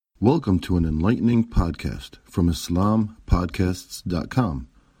Welcome to an enlightening podcast from IslamPodcasts.com.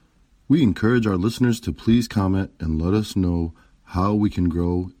 We encourage our listeners to please comment and let us know how we can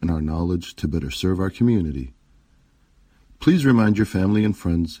grow in our knowledge to better serve our community. Please remind your family and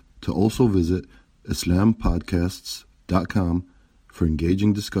friends to also visit IslamPodcasts.com for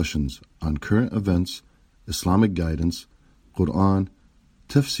engaging discussions on current events, Islamic guidance, Quran,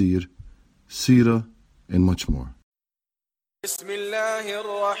 tafsir, seerah, and much more. بسم الله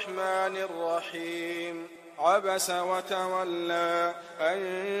الرحمن الرحيم عبس وتولى أن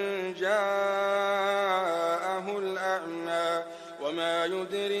جاءه الأعمى وما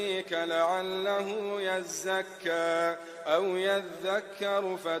يدريك لعله يزكى أو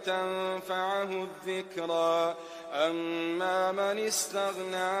يذكر فتنفعه الذكرى أما من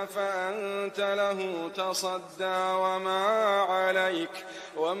استغنى فأنت له تصدى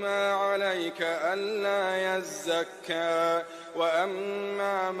وما عليك ألا يزكى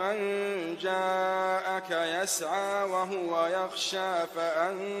وأما من جاءك يسعى وهو يخشى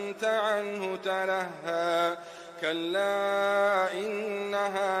فأنت عنه تلهى كلا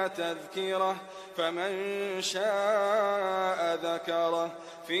إنها تذكرة فمن شاء ذكره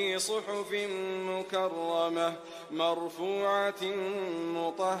في صحف مكرمة مرفوعة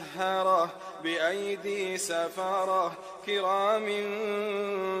مطهرة بأيدي سفرة كرام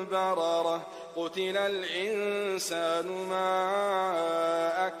بررة قتل الإنسان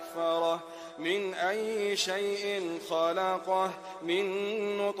ما أكفره من أي شيء خلقه من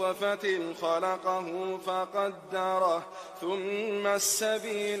نطفة خلقه فقدره ثم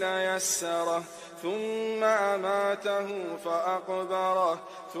السبيل يسره ثم أماته فأقبره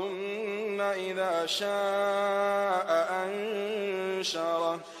ثم إذا شاء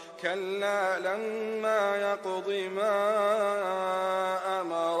أنشره كلا لما يقض ما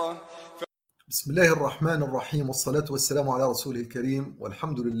أمره. بسم الله الرحمن الرحيم والصلاة والسلام على رسوله الكريم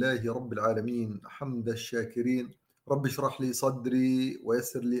والحمد لله رب العالمين حمد الشاكرين. رب اشرح لي صدري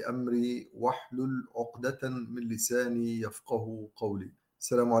ويسر لي أمري واحلل عقدة من لساني يفقه قولي.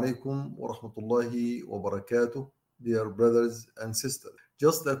 السلام عليكم ورحمة الله وبركاته. Dear brothers and sisters,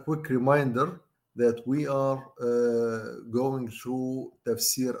 just a quick reminder that we are going through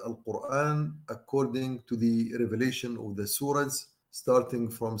Tafsir al-Quran according to the revelation of the surahs, starting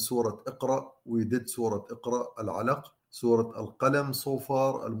from Surah Iqra. We did Surah Iqra, Al-Alaq, Surah Al-Qalam so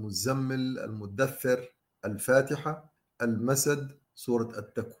far, Al-Muzammil, Al-Muddathir, Al-Fatiha, Al-Masad, Surah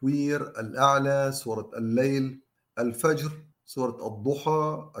Al-Takwir, Al-A'la, Surah Al-Layl, Al-Fajr, Surah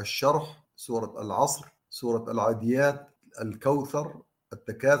Al-Duha, Al-Sharh, Surah Al-Asr, Surah Al-Adiyat, Al-Kawthar,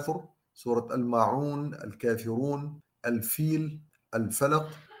 Al-Takathur, Surah Al-Ma'un, Al-Kafirun, Al-Fil, Al-Falaq,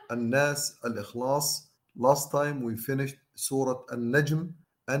 Al-Nas, Al-Ikhlas. Last time we finished Surah Al-Najm,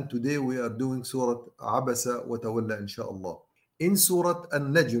 and today we are doing Surah Abasa wa Tawalla inshallah. In Surah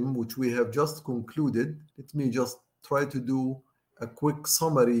Al-Najm, which we have just concluded, let me just try to do a quick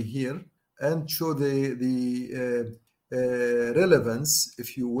summary here and show the relevance,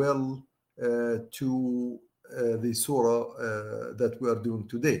 if you will, to the surah that we are doing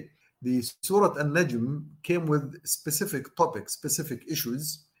today. The Surah Al-Najm came with specific topics, specific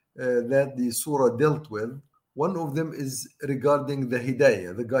issues that the surah dealt with. One of them is regarding the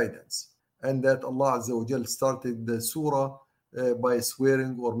hidayah, the guidance, and that Allah Azza wa Jal started the surah by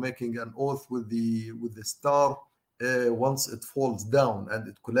swearing or making an oath with the star once it falls down and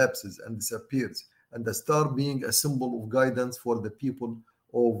it collapses and disappears, and the star being a symbol of guidance for the people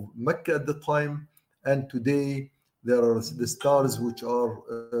of Mecca at the time. And today there are the stars which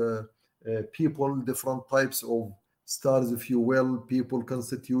are people, different types of stars, if you will, people,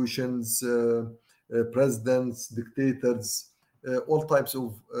 constitutions, presidents, dictators, all types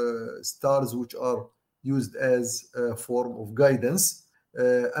of stars which are used as a form of guidance.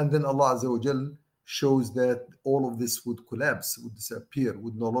 And then Allah Azza wa Jal shows that all of this would collapse, would disappear,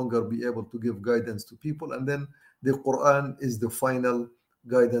 would no longer be able to give guidance to people. And then the Quran is the final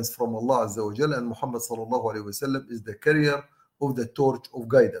guidance from Allah Azza wa Jal, and Muhammad sallallahu alayhi wa sallam is the carrier of the torch of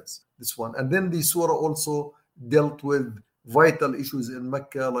guidance. This one. And then the surah also dealt with vital issues in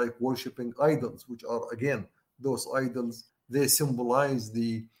Mecca, like worshipping idols, which are, again, those idols, they symbolize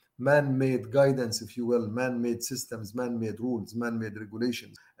the man-made guidance, if you will, man-made systems, man-made rules, man-made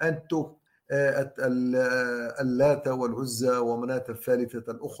regulations. And talked at Al-Lata wal-Uzza wa Manat al-Thalithat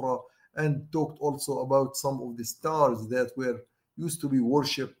al-Ukhra, and talked also about some of the stars that were used to be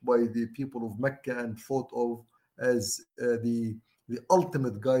worshipped by the people of Mecca and thought of as the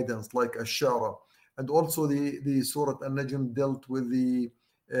ultimate guidance, like Ash-Shara. And also the Surah Al-Najm dealt with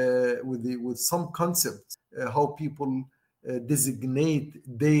some concepts, how people designate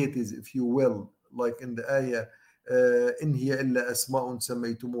deities, if you will, like in the ayah, إن هي إلا أسماء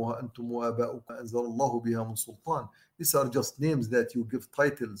سميتموها أنتم وآباؤكم أنزل الله بها من سلطان. These are just names that you give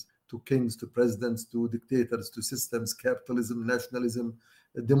titles to kings, to presidents, to dictators, to systems, capitalism, nationalism,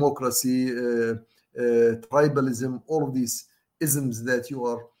 democracy, tribalism, all of these isms that you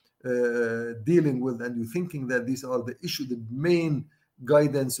are dealing with, and you're thinking that these are the issue, the main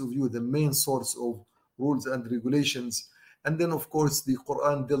guidance of you, the main source of rules and regulations. And then, of course, the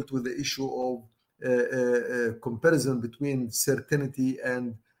Quran dealt with the issue of comparison between certainty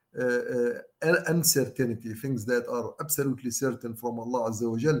and uncertainty, things that are absolutely certain from Allah Azza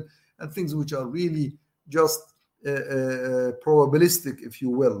wa Jal, and things which are really just probabilistic, if you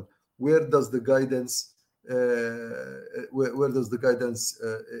will. Where does the guidance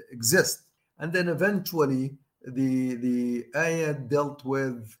exist? And then eventually the ayah dealt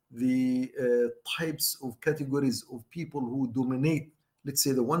with the types of categories of people who dominate, let's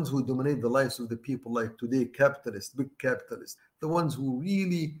say the ones who dominate the lives of the people, like today, capitalists, big capitalists, the ones who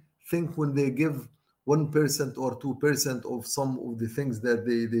really think when they give 1% or 2% of some of the things that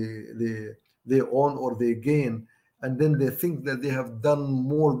they own or they gain, and then they think that they have done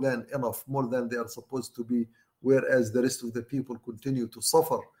more than enough, more than they are supposed to be, whereas the rest of the people continue to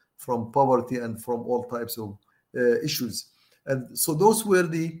suffer from poverty and from all types of issues. And so those were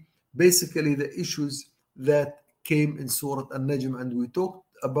basically the issues that came in Surah An-Najm, and we talked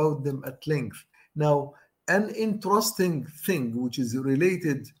about them at length. Now, an interesting thing which is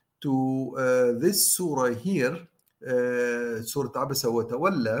related to this surah here, Surah Abasa wa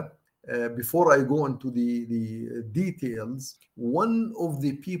Tawalla, before I go into the details, one of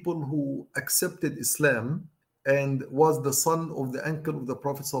the people who accepted Islam and was the son of the uncle of the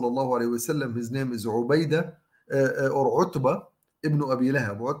Prophet sallallahu alaihi wasallam, his name is Ubaidah or Utbah ibn Abi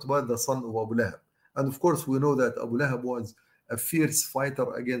Lahab, Utbah, the son of Abu Lahab. And of course, we know that Abu Lahab was a fierce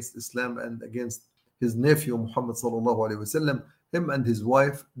fighter against Islam and against his nephew Muhammad sallallahu alaihi wasallam. Him and his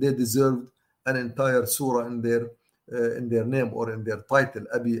wife, they deserved an entire surah in their name or in their title.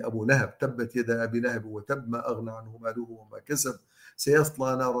 Abu Lahab, tabbat yada Abi Lahab wa tab ma aghna anhu maluhu wa ma kasab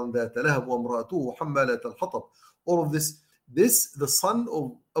sayasla naran dhata lahab wa imra'atuhu hammalat al-hatab. All of this, the son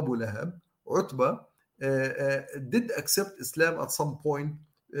of Abu Lahab, Utbah, did accept Islam at some point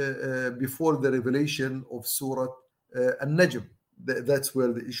before the revelation of Surah An-Najm. That's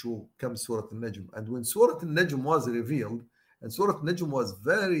where the issue comes, Surah An-Najm. And when Surah An-Najm was revealed, and Surah An-Najm was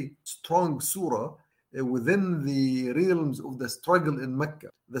very strong surah within the realms of the struggle in Mecca.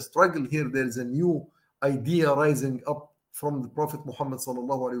 The struggle here, there is a new idea rising up from the Prophet Muhammad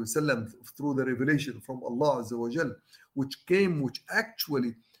sallallahu alaihi wasallam through the revelation from Allah Azza wa Jal, which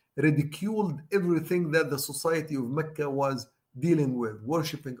actually ridiculed everything that the society of Mecca was dealing with,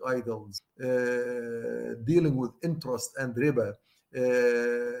 worshipping idols, dealing with interest and riba,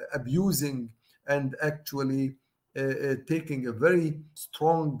 abusing and actually taking a very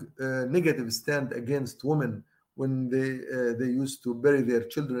strong negative stand against women when they used to bury their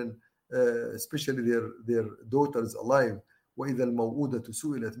children, especially their daughters, alive. وَإِذَا الْمَوْءُودَةُ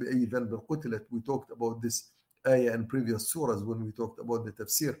سُئِلَتْ بِأَيِّ ذَنْبٍ قُتِلَتْ. We talked about this ayah in previous surahs when we talked about the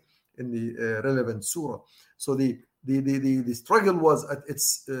tafsir in the relevant surah. So the struggle was at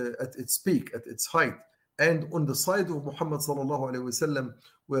its peak, at its height. And on the side of Muhammad sallallahu alaihi wasallam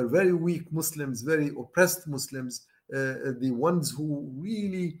were very weak Muslims, very oppressed Muslims, the ones who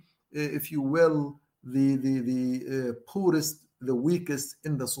really, if you will, the poorest, the weakest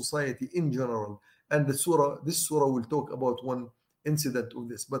in the society in general. And this surah will talk about one incident of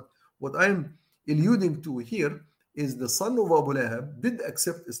this. But what I'm alluding to here is the son of Abu Lahab did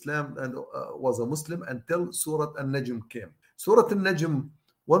accept Islam and was a Muslim until Surah An-Najm came. Surah An-Najm,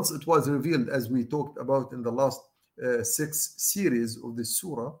 once it was revealed, as we talked about in the last 6 series of this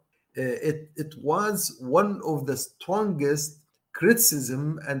surah, it was one of the strongest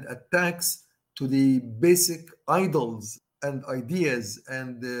criticism and attacks to the basic idols and ideas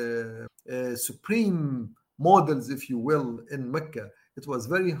and supreme models, if you will, in Mecca. It was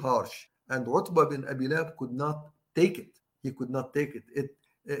very harsh, and Utbah bin Abi Lahab could not take it. He could not take it.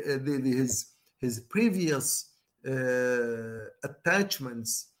 His previous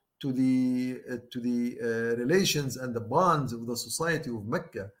attachments to the relations and the bonds of the society of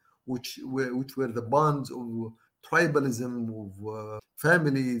Mecca, which were the bonds of tribalism, of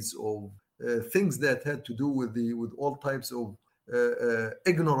families, of things that had to do with all types of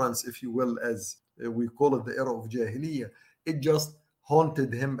ignorance, if you will, as we call it, the era of Jahiliyyah. It just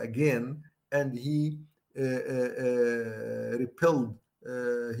haunted him again, and he repelled,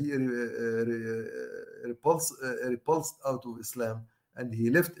 repulsed out of Islam, and he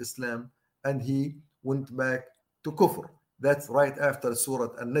left Islam, and he went back to Kufr. That's right after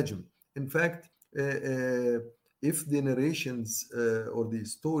Surah An-Najm. In fact, if the narrations or the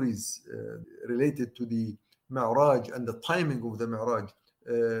stories related to the Mi'raj and the timing of the Mi'raj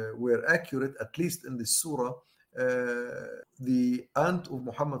were accurate, at least in the surah, the aunt of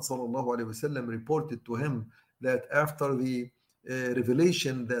Muhammad sallallahu alaihi wasallam reported to him that after the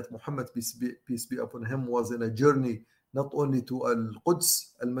revelation that Muhammad, peace be upon him, was in a journey not only to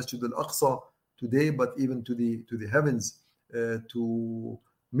Al-Quds, Al-Masjid Al-Aqsa today, but even to the heavens to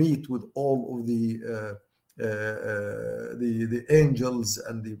meet with all of the angels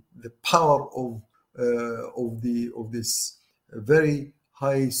and the power of this very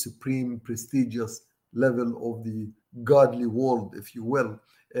high, supreme, prestigious level of the godly world, if you will.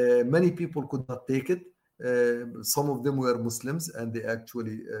 Many people could not take it. Some of them were Muslims, and they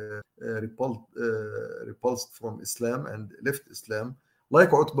actually repulsed from Islam and left Islam,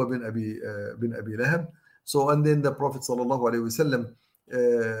 like Utbah bin Abi Lahab. So, and then the Prophet sallallahu alaihi wasallam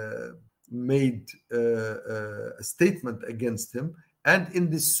made a statement against him. And in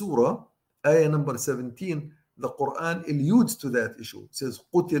this surah, ayah number 17, the Quran alludes to that issue. It says,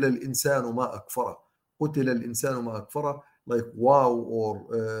 قُتِلَ الْإِنسَانُ مَا أَكْفَرَ. قُتِلَ الْإِنسَانُ مَا أَكْفَرَ. Like wow,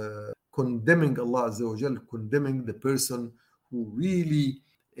 or condemning Allah Azza wa Jal, condemning the person who really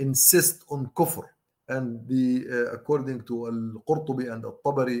insists on kufr. And according to Al-Qurtubi and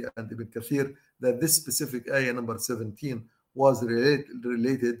Al-Tabari and Ibn Kathir, that this specific ayah number 17 was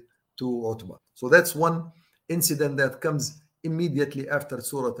related to Utbah. So that's one incident that comes immediately after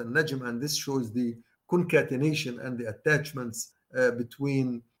Surah An-Najm, and this shows the concatenation and the attachments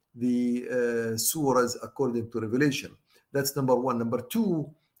between the surahs according to revelation. That's number one. Number two,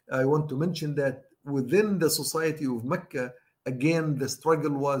 I want to mention that within the society of Mecca, again, the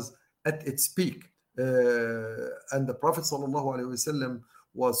struggle was at its peak. And the Prophet ﷺ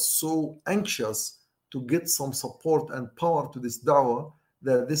was so anxious to get some support and power to this da'wah,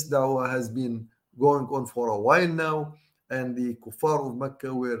 that this da'wah has been going on for a while now, and the kuffar of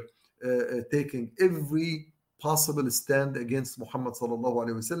Mecca were taking every possible stand against Muhammad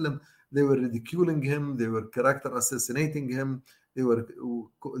ﷺ. They were ridiculing him, they were character assassinating him, they were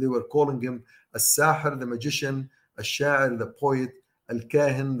calling him as-sahir, the magician, ash-sha'ir, the poet,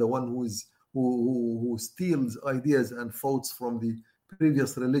 al-kahin, the one who steals ideas and thoughts from the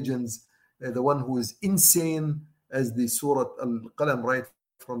previous religions, the one who is insane, as the Surah Al-Qalam right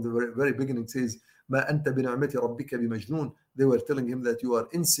from the very beginning says, مَا أَنْتَ بِنِعْمَةِ رَبِّكَ بِمَجْنُونَ. They were telling him that you are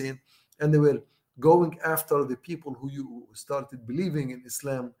insane, and they were going after the people who started believing in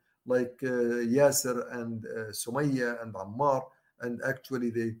Islam, like Yasir and Sumayya and Ammar, and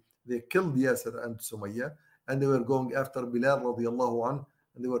actually they killed Yasir and Sumayya, and they were going after Bilal radiallahu anh,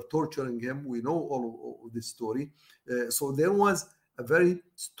 and they were torturing him. We know all of this story. So there was a very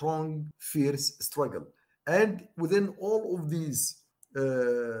strong, fierce struggle. And within all of these,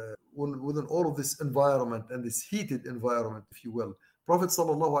 within all of this environment and this heated environment, if you will, Prophet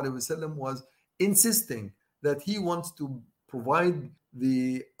ﷺ was insisting that he wants to provide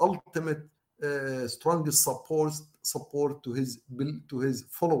the ultimate strongest support to his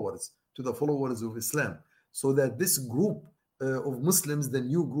followers, to the followers of Islam, so that this group of Muslims, the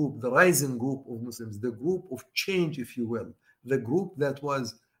new group, the rising group of Muslims, the group of change, if you will, the group that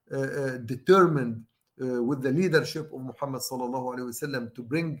was determined with the leadership of Muhammad sallallahu alaihi wasallam to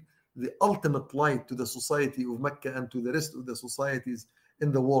bring the ultimate light to the society of Mecca and to the rest of the societies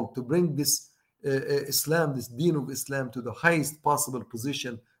in the world, to bring this Islam, this deen of Islam, to the highest possible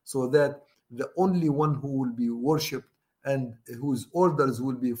position, so that the only one who will be worshipped and whose orders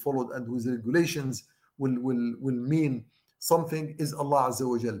will be followed and whose regulations will mean something is Allah Azza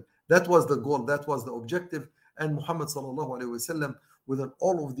wa Jal. That was the goal, that was the objective. And Muhammad sallallahu alaihi wasallam, within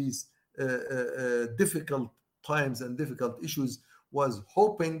all of these difficult times and difficult issues, was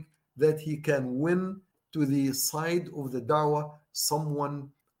hoping that he can win to the side of the da'wah someone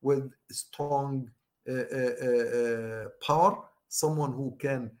with strong power, someone who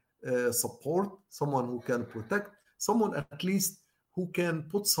can support, someone who can protect, someone at least who can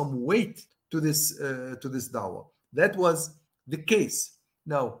put some weight to this da'wah. That was the case.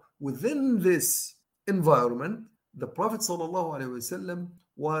 Now, within this environment, the Prophet ﷺ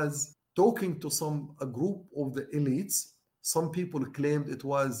was talking to a group of the elites. Some people claimed it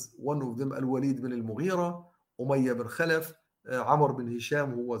was one of them, Al-Walid bin al-Mughira, Umayyah bin Khalaf, Amr bin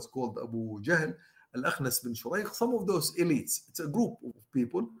Hisham, who was called Abu Jahl, Al-Akhnas bin Shurayq, some of those elites. It's a group of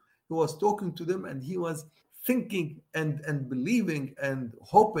people. He was talking to them, and he was thinking and believing and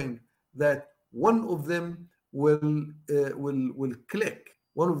hoping that one of them will click,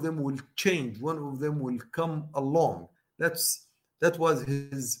 one of them will change, one of them will come along. That was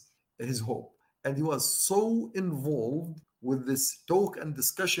his hope. And he was so involved with this talk and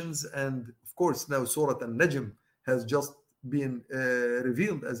discussions, and of course now Surah An-Najm has just been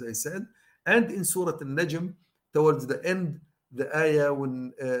revealed, as I said. And in Surah Al-Najm, towards the end, the ayah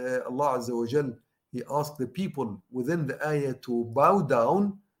when Allah Azza wa Jal, He asked the people within the ayah to bow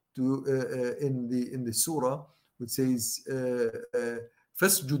down to in the surah, which says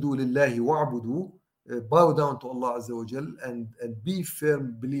فَاسْجُدُوا لِلَّهِ وَاعْبُدُوا, bow down to Allah Azza wa Jal and be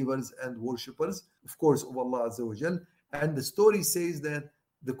firm believers and worshippers, of course, of Allah Azza wa Jal. And the story says that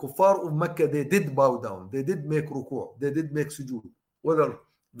the kuffar of Mecca, they did bow down, they did make ruku', they did make sujood, whether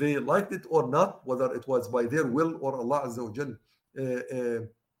they liked it or not, whether it was by their will or Allah Azza wa Jal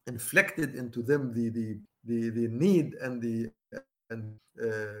inflicted into them the need and the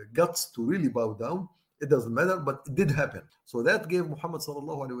guts to really bow down. It doesn't matter, but it did happen. So that gave Muhammad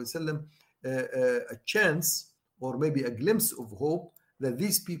sallallahu alaihi wasallam a chance, or maybe a glimpse of hope, that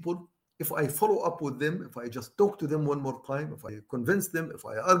these people, if I follow up with them, if I just talk to them one more time, if I convince them, if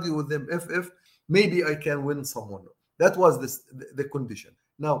I argue with them, if maybe I can win someone. That was the condition.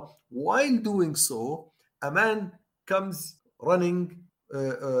 Now, while doing so, a man comes running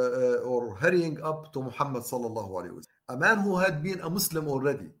or hurrying up to Muhammad sallallahu alaihi wasallam, a man who had been a Muslim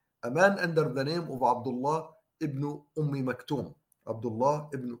already, a man under the name of Abdullah ibn Maktoum. Abdullah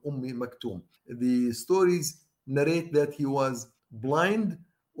ibn Maktoum. The stories narrate that he was blind,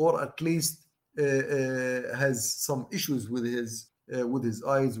 or at least has some issues with his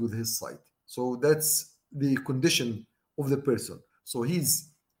eyes, with his sight. So that's the condition of the person. So he's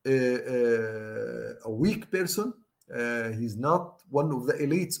a weak person. He's not one of the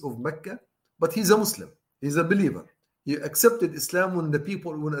elites of Mecca, but he's a Muslim. He's a believer. He accepted Islam when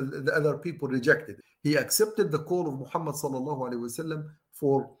the other people rejected. He accepted the call of Muhammad sallallahu alaihi wasallam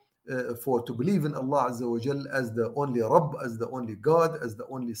for to believe in Allah Azza wa Jal as the only Rabb, as the only God, as the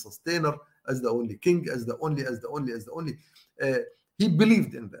only sustainer, as the only king, as the only. He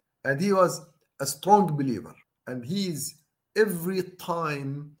believed in that, and he was a strong believer. And he's, every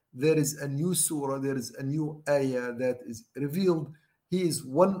time there is a new surah, there is a new ayah that is revealed, he is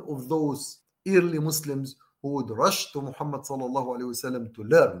one of those early Muslims who would rush to Muhammad sallallahu alaihi wasallam to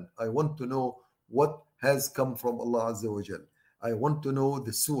learn. I want to know what has come from Allah Azza wa Jal. I want to know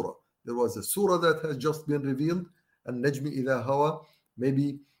the surah. There was a surah that has just been revealed, and Najmi Idha Hawa.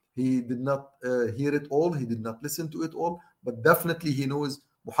 Maybe he did not hear it all, he did not listen to it all, but definitely he knows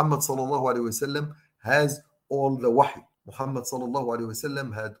Muhammad sallallahu alaihi wasallam has all the wahy. Muhammad sallallahu alaihi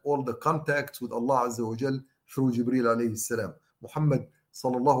wasallam had all the contacts with Allah Azza wa Jal through Jibreel alayhi salam. Muhammad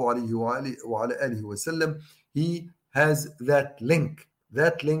sallallahu alaihi wa alihi wasallam, he has that link.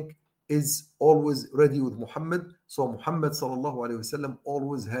 That link is always ready with Muhammad. So Muhammad sallallahu alaihi wasallam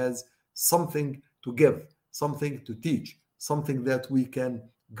always has something to give, something to teach, something that we can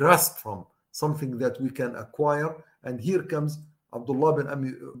grasp from, something that we can acquire. And here comes Abdullah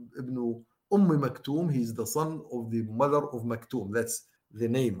ibn Maktoum. He's the son of the mother of Maktoum. That's the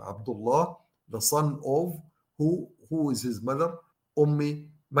name, Abdullah, the son of who is his mother?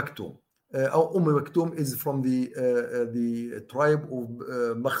 Maktoum. Maktoum is from the tribe of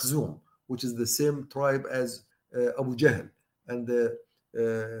Makhzum, which is the same tribe as Abu Jahl. And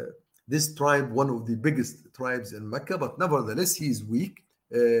this tribe, one of the biggest tribes in Mecca, but nevertheless, he is weak,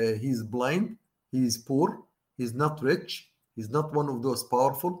 he's blind, he is poor, he's not rich, he's not one of those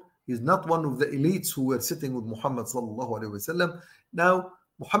powerful, he's not one of the elites who were sitting with Muhammad sallallahu alaihi wasallam. Now,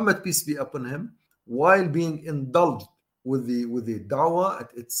 Muhammad, peace be upon him, while being indulged with the da'wah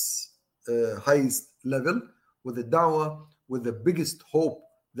at its highest level, with the da'wah, with the biggest hope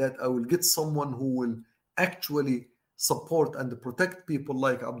that I will get someone who will actually support and protect people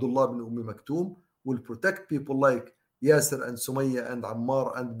like Abdullah ibn Maktoum, will protect people like Yasir and Sumayya and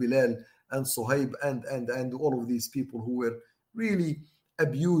Ammar and Bilal and Suhaib and all of these people who were really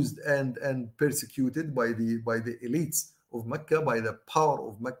abused and persecuted by the elites of Mecca, by the power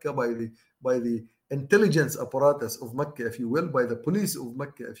of Mecca, by the intelligence apparatus of Mecca, if you will, by the police of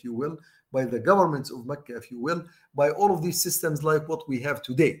Mecca, if you will, by the governments of Mecca, if you will, by all of these systems like what we have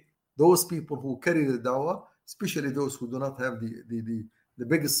today. Those people who carry the da'wah, especially those who do not have the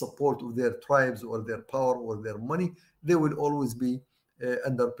biggest support of their tribes or their power or their money, they will always be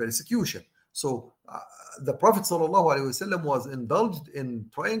under persecution. So the Prophet ﷺ was indulged in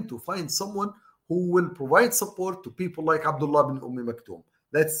trying to find someone who will provide support to people like Abdullah bin Maktoum.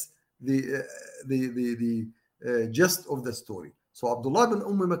 That's the gist of the story. So Abdullah bin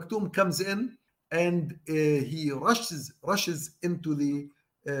Maktoum comes in and he rushes into the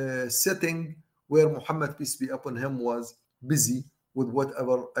setting where Muhammad, peace be upon him, was busy with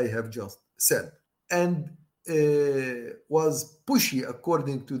whatever I have just said, and was pushy,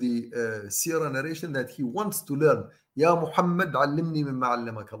 according to the Sirah narration, that he wants to learn. Ya Muhammad, allimni mimma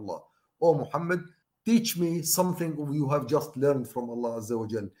allamak Allah. Oh Muhammad, teach me something you have just learned from Allah Azza wa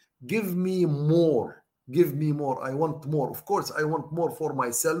Jal. Give me more. Give me more. I want more. Of course, I want more for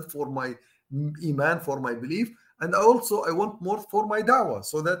myself, for my iman, for my belief. And also, I want more for my da'wah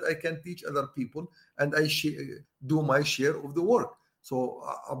so that I can teach other people and I do my share of the work. So,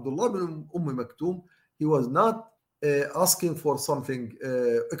 Abdullah bin Maktoum, he was not asking for something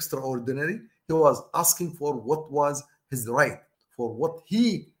extraordinary. He was asking for what was his right, for what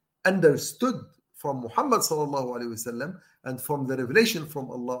he understood from Muhammad sallallahu alaihi wasallam and from the revelation from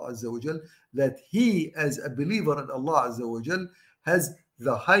Allah Azza wa Jal, that he, as a believer in Allah Azza wa Jal, has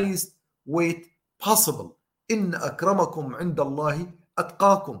the highest weight possible. Inna akramakum indallahi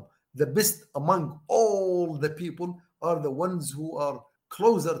atqakum. The best among all the people are the ones who are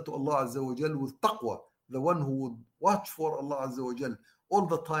closer to Allah Azza wa Jal with taqwa, the one who would watch for Allah Azza wa Jal all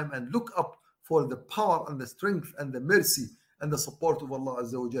the time and look up for the power and the strength and the mercy and the support of Allah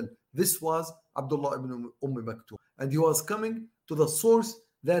Azza wa Jal. This was Abdullah ibn Maktoum. And he was coming to the source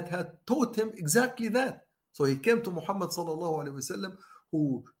that had taught him exactly that. So he came to Muhammad sallallahu alaihi wasallam,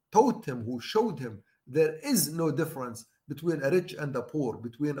 who taught him, who showed him there is no difference between a rich and a poor,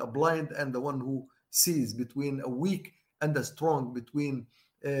 between a blind and the one who sees, between a weak and a strong, between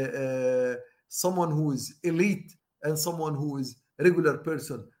someone who is elite and someone who is a regular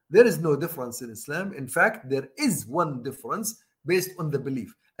person. There is no difference in Islam. In fact, there is one difference based on the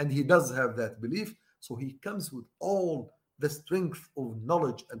belief. And he does have that belief. So he comes with all the strength of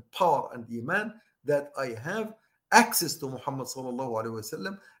knowledge and power and iman that I have access to Muhammad sallallahu alaihi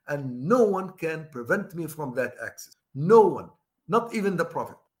wasallam, and no one can prevent me from that access. No one, not even the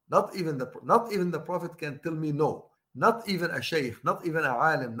Prophet, not even the Prophet can tell me no. Not even a shaykh, not even a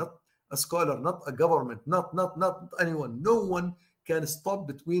alim, not a scholar, not a government, not anyone. No one can stop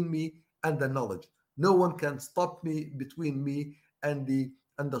between me and the knowledge. No one can stop me between me and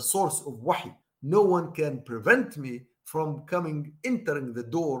the source of wahi. No one can prevent me from entering the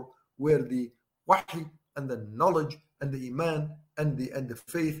door where the wahi and the knowledge and the iman and the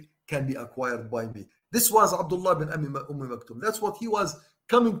faith can be acquired by me. This was Abdullah bin Maktoum. That's what he was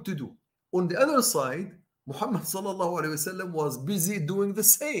coming to do. On the other side, Muhammad sallallahu alaihi wasallam was busy doing the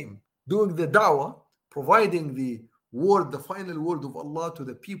same, doing the da'wah, providing the word, the final word of Allah to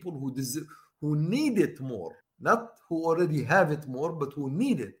the people who need it more, not who already have it more, but who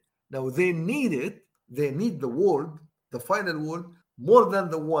need it. Now they need it. They need the word, the final word, more than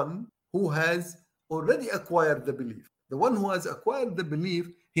the one who has already acquired the belief. The one who has acquired the belief,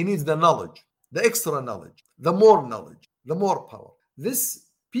 he needs the knowledge, the extra knowledge, the more power. This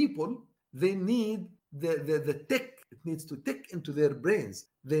people, they need the tick. It needs to tick into their brains.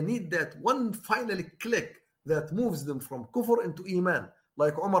 They need that one final click that moves them from kufr into iman.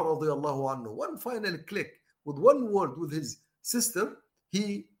 Like Umar radiallahu anhu, one final click with one word with his sister,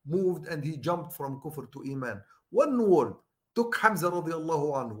 he moved and he jumped from kufr to iman. One word took Hamza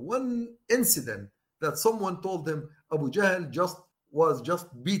radiallahu anhu. One incident that someone told him, Abu Jahl was just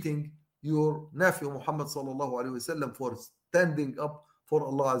beating your nephew Muhammad sallallahu alaihi wasallam for standing up for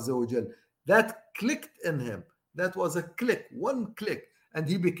Allah Azza wa Jal. That clicked in him. That was a click, one click, and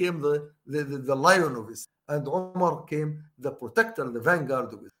he became the lion of Islam. And Umar came the protector, the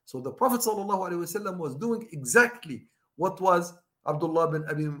vanguard of it. So the Prophet ﷺ was doing exactly what was Abdullah bin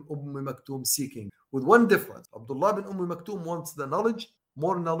Maktoum seeking, with one difference. Abdullah bin Maktoum wants the knowledge,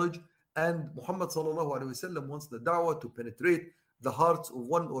 more knowledge, and Muhammad ﷺ wants the da'wah to penetrate the hearts of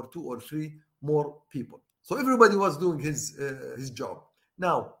one or two or three more people. So everybody was doing his job.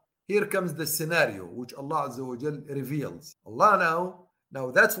 Now, here comes the scenario which Allah Azza wa Jal reveals. Allah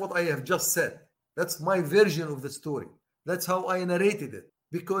now that's what I have just said. That's my version of the story. That's how I narrated it.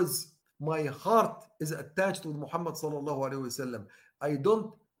 Because my heart is attached with Muhammad sallallahu alaihi wasallam. I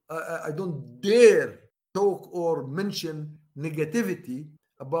don't dare talk or mention negativity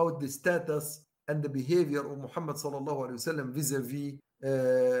about the status and the behavior of Muhammad sallallahu alaihi wasallam vis-a-vis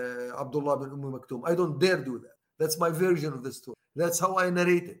Abdullah bin Maktoum. I don't dare do that. That's my version of the story. That's how I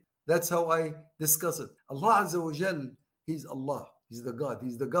narrate it. That's how I discuss it. Allah Azza wa Jal, He's Allah. He's the God.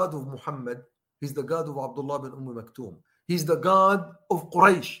 He's the God of Muhammad. He's the God of Abdullah bin Maktoum. He's the God of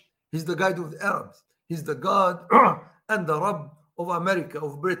Quraysh. He's the God of the Arabs. He's the God and the Rabb of America,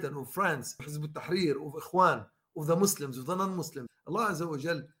 of Britain, of France, of Hizb al-Tahrir, of Ikhwan, of the Muslims, of the non-Muslims. Allah Azza wa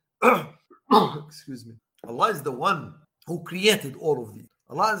Jal, excuse me. Allah is the one who created all of these.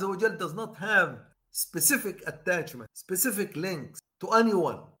 Allah Azza wa Jal does not have specific attachment, specific links to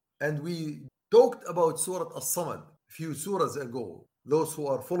anyone. And we talked about Surah As-Samad a few surahs ago. Those who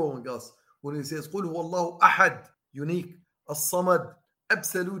are following us, when he says, قُلْ هُوَ اللَّهُ أَحَدٌ, unique. As-Samad,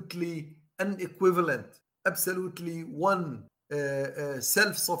 absolutely unequivalent, absolutely one,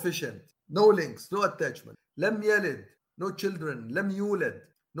 self-sufficient, no links, no attachment. لم يلد, no children. لم يولد,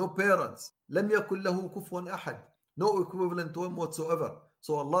 no parents. لم يكن له كفوا أحد, no equivalent to him whatsoever.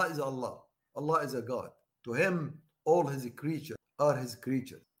 So Allah is Allah. Allah is a God. To him, all his creatures are his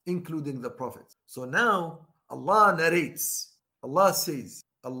creatures, including the prophets. So now Allah narrates, Allah says,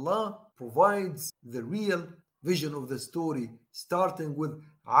 Allah provides the real vision of the story, starting with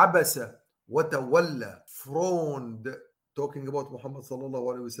Abasa وتولى, frowned, talking about Muhammad sallallahu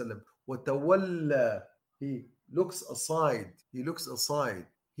alaihi wasallam. وتولى, he looks aside,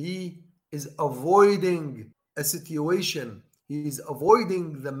 he is avoiding a situation, he is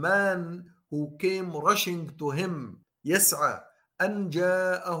avoiding the man who came rushing to him. يسعى, أن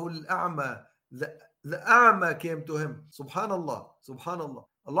جاءه الأعمى, the A'ma came to him. Subhanallah, subhanallah.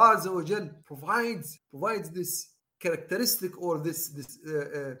 Allah Azza wa Jal provides this characteristic, or this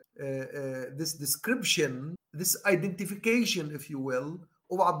description, this identification, if you will,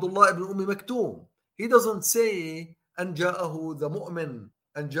 of Abdullah ibn Maktoum. He doesn't say أن جاءه the mu'min,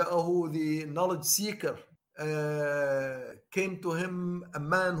 أن جاءه the knowledge seeker, came to him a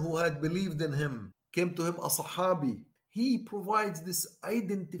man who had believed in him, came to him a sahabi. He provides this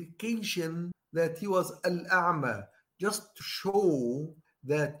identification that he was al-a'ma, just to show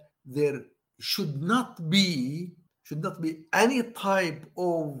that there should not be any type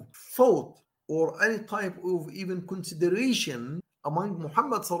of thought or any type of even consideration among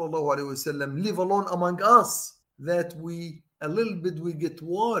Muhammad sallallahu alaihi wasallam, leave alone among us, that we get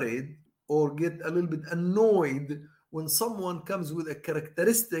worried or get a little bit annoyed when someone comes with a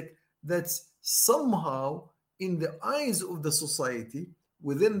characteristic that's somehow, in the eyes of the society,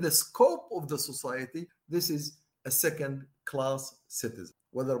 within the scope of the society, this is a second-class citizen,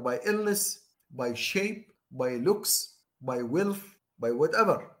 whether by illness, by shape, by looks, by wealth, by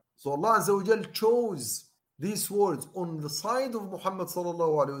whatever. So Allah Azza wa Jal chose these words on the side of Muhammad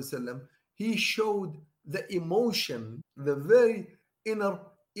sallallahu alaihi wasallam. He showed the emotion, the very inner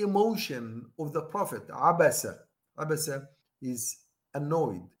emotion of the Prophet. Abasa is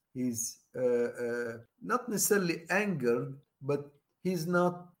annoyed. He's not necessarily angered, but he's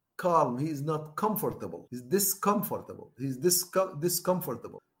not calm. He is not comfortable. He's discomfortable.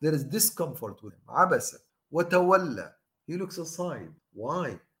 Discomfortable. There is discomfort with him. Abasa watawalla. He looks aside.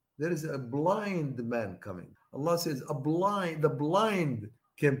 Why? There is a blind man coming. Allah says the blind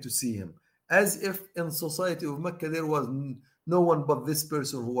came to see him. As if in society of Mecca there was no one but this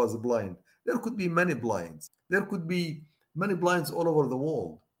person who was blind. There could be many blinds. There could be many blinds all over the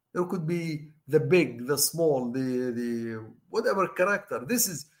world. There could be the big, the small, the whatever character. This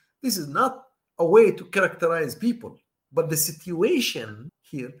is not a way to characterize people. But the situation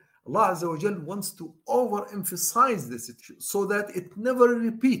here, Allah Azza wa Jal wants to overemphasize the situation so that it never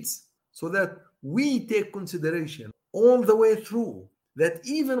repeats, so that we take consideration all the way through that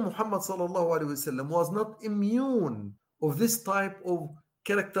even Muhammad sallallahu alaihi wasallam was not immune of this type of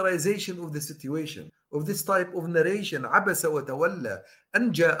characterization of the situation, of this type of narration. Abasa wa tawalla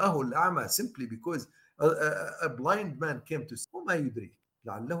an ja'ahu al-a'ma, simply because a blind man came to say, وَمَا يُدْرِي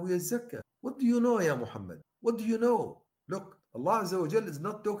لَعَلَّهُ يَزَّكَّى. What do you know, Ya Muhammad? What do you know? Look, Allah Azza wa Jal is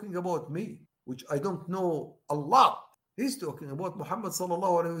not talking about me, which I don't know a lot. He's talking about Muhammad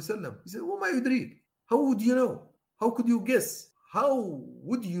sallallahu alaihi wasallam. He said, وَمَا يُدْرِي. How would you know? How could you guess? How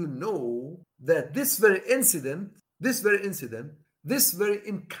would you know that this very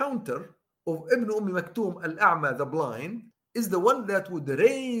encounter of Ibn Maktoum al-A'ma, the blind, is the one that would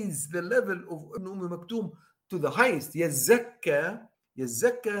raise the level of Ibn Maktoum to the highest? يَزَّكَّى,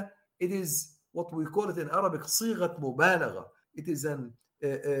 it is what we call it in Arabic, صيغة مبالغة. It is an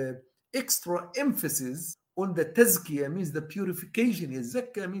extra emphasis on the tazkiyah, means the purification.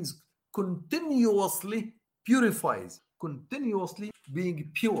 يَزَّكَّى means continuously purifies, continuously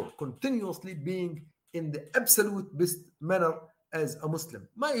being pure, continuously being in the absolute best manner as a Muslim.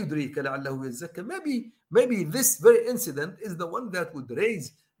 ما يدريك لعله يزكى. Maybe this very incident is the one that would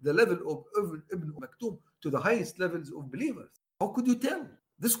raise the level of Ibn Maktoum to the highest levels of believers. How could you tell?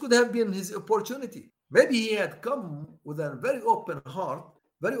 This could have been his opportunity. Maybe he had come with a very open heart,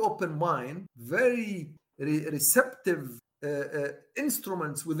 very open mind, very receptive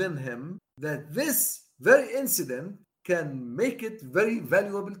instruments within him, that this very incident can make it very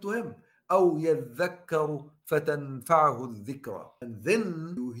valuable to him. أو يذكر فتنفعه الذكرى. And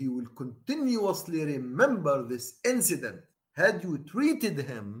then he will continuously remember this incident. Had you treated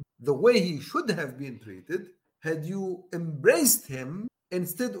him the way he should have been treated, had you embraced him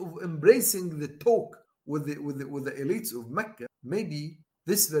instead of embracing the talk with the elites of Mecca, maybe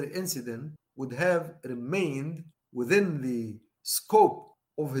this very incident would have remained within the scope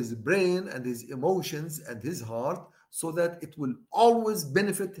of his brain and his emotions and his heart, so that it will always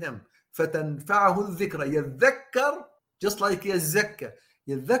benefit him. فتنفعه الذكرى. يذكر just like يزكى.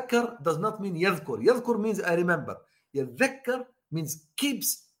 يذكر does not mean يذكر. يذكر means I remember. يذكر means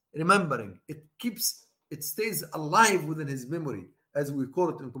keeps remembering. It stays alive within his memory, as we call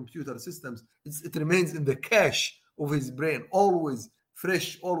it in computer systems. It remains in the cache of his brain, always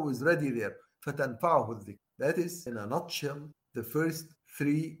fresh, always ready there. فتنفعه الذكر. That is, in a nutshell, the first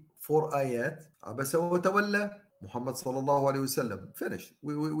 3-4 ayat. عبس وتولى, Muhammad sallallahu alayhi wasallam. Finished.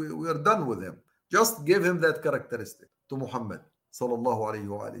 We are done with him. Just give him that characteristic to Muhammad sallallahu alayhi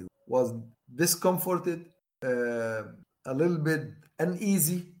wa alayhi. Was discomforted, a little bit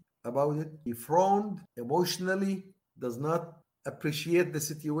uneasy about it. He frowned emotionally, does not appreciate the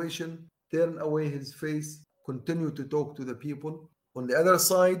situation, turn away his face, continue to talk to the people. On the other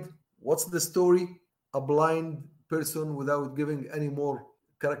side, what's the story? A blind person, without giving any more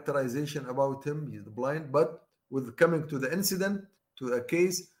characterization about him. He's blind, but with coming to the incident, to a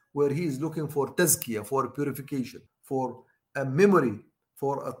case where he is looking for tazkiyah, for purification, for a memory,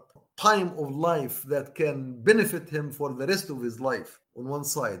 for a time of life that can benefit him for the rest of his life, on one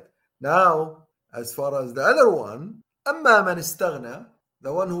side. Now, as far as the other one, أما من استغنى,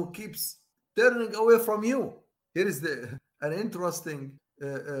 the one who keeps turning away from you. Here is an interesting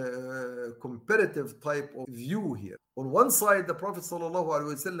comparative type of view here. On one side, the Prophet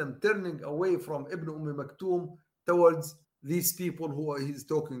ﷺ turning away from Ibn Maktoum towards these people who he's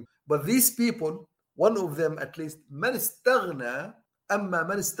talking. But these people, one of them at least, من استغنى, أما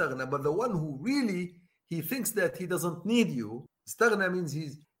من استغنى, but the one who really, he thinks that he doesn't need you. استغنى means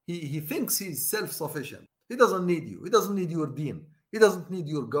he thinks he's self-sufficient. He doesn't need you. He doesn't need your deen. He doesn't need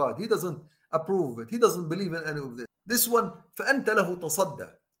your God. He doesn't approve it. He doesn't believe in any of this. This one, فأنت له تصدى.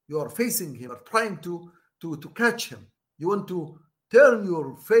 You are facing him, you are trying to catch him. You want to turn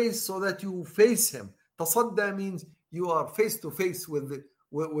your face so that you face him. تصدى means you are face to face with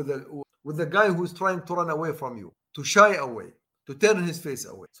the guy who's trying to run away from you, to shy away, to turn his face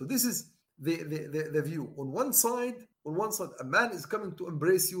away. So this is the view. On one side, a man is coming to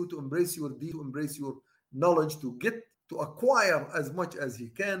embrace you, to embrace your deed, to embrace your knowledge, to acquire as much as he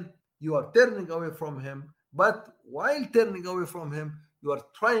can. You are turning away from him, but while turning away from him, you are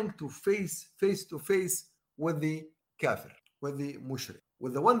trying to face to face with the kafir, with the mushrik,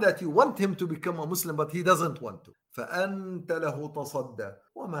 with the one that you want him to become a Muslim, but he doesn't want to. فَأَنْتَ لَهُ تَصَدَّى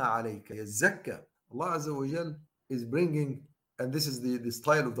وَمَا عَلَيْكَ يَزَّكَّى. Allah Azza wa Jal is bringing, and this is the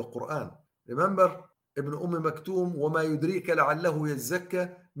style of the Quran. Remember, Ibn Maktoum, وَمَا يُدْرِيكَ لَعَلَّهُ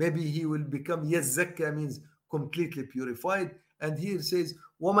يَزَّكَّى. Maybe he will become يَزَّكَّى, means completely purified. And here it says,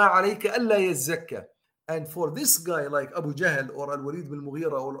 وَمَا عَلَيْكَ أَلَّا يَزَّكَّى. And for this guy like Abu Jahl or Al-Walid bin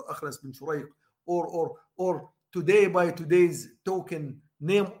Mughira or Akhnas bin Shurayq, or today by today's token,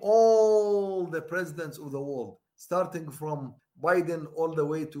 name all the presidents of the world, starting from Biden all the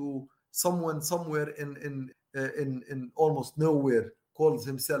way to someone somewhere in almost nowhere, calls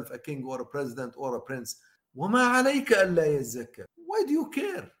himself a king or a president or a prince. وَمَا عَلَيْكَ أَلَّا يَزَّكَّى. Why do you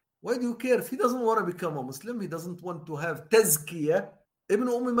care? Why do you care? If he doesn't want to become a Muslim, he doesn't want to have tazkiyah. Ibn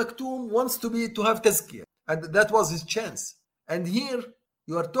Maktoum wants to have tazkiyah, and that was his chance. And here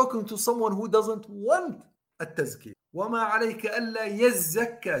you are talking to someone who doesn't want a tazkiyah. وَمَا عَلَيْكَ أَلَّا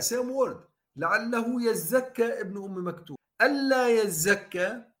يَزَّكَّى. Same word. لَعَلَّهُ يَزَّكَّى Ibn Maktoum. أَلَّا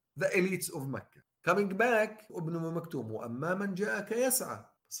يَزَّكَّى, the elites of Mecca. Coming back, Ibn Maktoum, وَأَمَّا مَنْ جَاءَكَ يَسْعَى.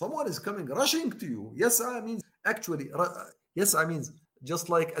 Someone is coming, rushing to you. يَسْعَى means, actually, يَسْعَى means just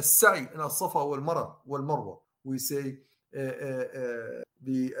like a sa'i in as-Safa wal-Marwa. We say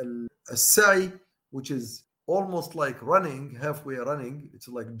the sa'i, which is almost like running, halfway running. It's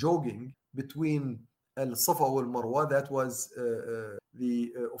like jogging between al-Safa wal-Marwa. That was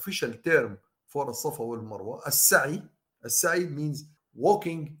the official term for al-Safa wal-Marwa. As-sa'i means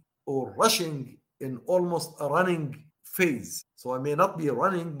walking or rushing in almost a running phase. So I may not be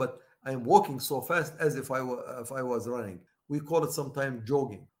running, but I am walking so fast as if I was running. We call it sometimes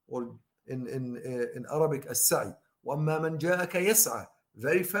jogging, or in Arabic as-sa'i. وَأَمَّا مَنْ جَاءَكَ يَسْعَى,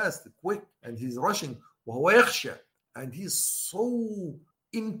 very fast, quick, and he's rushing. وَهُوَ يَخْشَى, and he's so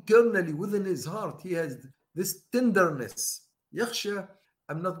internally within his heart, he has this tenderness. يَخْشَى,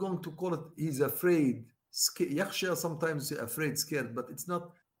 I'm not going to call it he's afraid. يَخْشَى, sometimes afraid, scared, but it's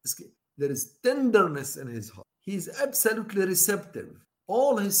not scared. There is tenderness in his heart. He's absolutely receptive.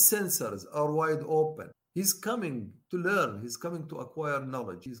 All his sensors are wide open. He's coming to learn. He's coming to acquire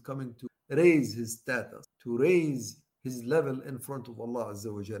knowledge. He's coming to raise his status, to raise his level in front of Allah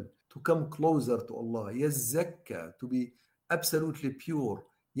Azza wa Jal, to come closer to Allah. Yazzakka, to be absolutely pure.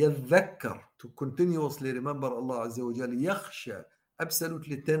 Yadhakkar, to continuously remember Allah Azza wa Jal. Yakhsha,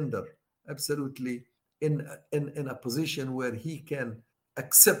 absolutely tender, absolutely in a position where he can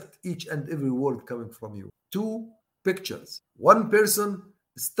accept each and every word coming from you. 2 pictures. One person,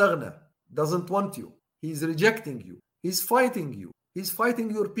 istaghna, doesn't want you. He's rejecting you. He's fighting you. He's fighting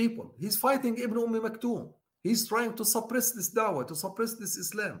your people. He's fighting Ibn Maktoum. He's trying to suppress this da'wah, to suppress this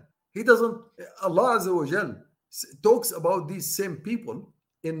Islam. He doesn't, Allah Azza wa Jal talks about these same people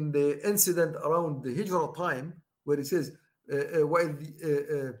in the incident around the Hijrah time, where he says, يَمْكُرُونَ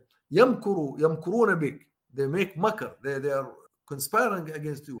بِكَ, they make makr, they are conspiring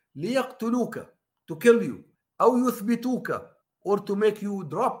against you, لِيَقْتُلُوكَ, to kill you, أَوْ يُثْبِتُوكَ, or to make you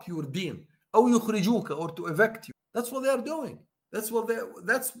drop your deen, أَوْ يُخْرِجُوكَ, or to evict you. That's what they are doing. That's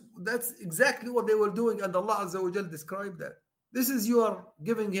exactly what they were doing, and Allah Azza wa Jal described that. This is, you are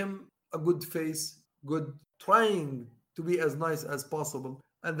giving him a good face, good, trying to be as nice as possible,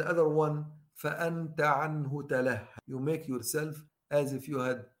 and the other one, فَأَنْتَ عَنْهُ تَلَهَّ, you make yourself as if you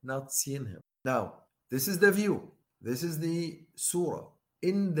had not seen him. Now, this is the view. This is the surah.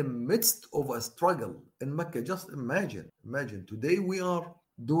 In the midst of a struggle in Mecca, just imagine, today we are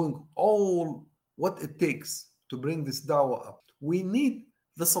doing all what it takes to bring this da'wah up. We need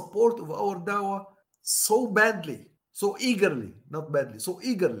the support of our da'wah so badly, so eagerly, not badly, so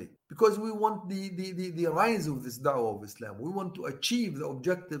eagerly, because we want the rise of this da'wah of Islam. We want to achieve the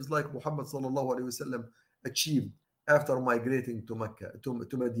objectives like Muhammad sallallahu alaihi wasallam achieved after migrating to Mecca,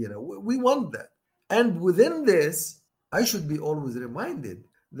 to Medina. We want that. And within this, I should be always reminded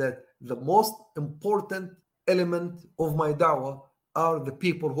that the most important element of my da'wah are the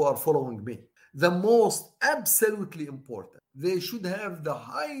people who are following me. The most absolutely important. They should have the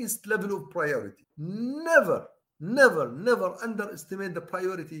highest level of priority. Never underestimate the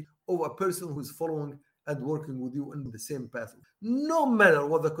priority of a person who is following and working with you in the same path. No matter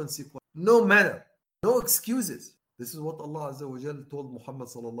what the consequence, no excuses. This is what Allah Azza wa Jal told Muhammad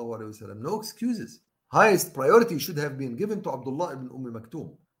sallallahu alaihi wasallam. No excuses. Highest priority should have been given to Abdullah ibn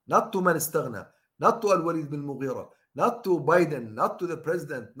Maktoum, not to Man Istaghna, not to Al-Walid bin Mughira, not to Biden, not to the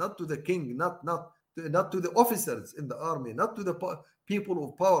president, not to the king, not to the officers in the army, not to the people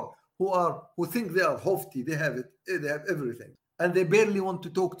of power who think they are hofty, they have everything, and they barely want to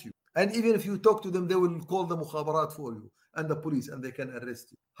talk to you. And even if you talk to them, they will call the mukhabarat for you and the police, and they can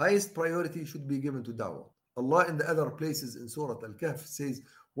arrest you. Highest priority should be given to da'wah. Allah in the other places in Surah Al-Kahf says,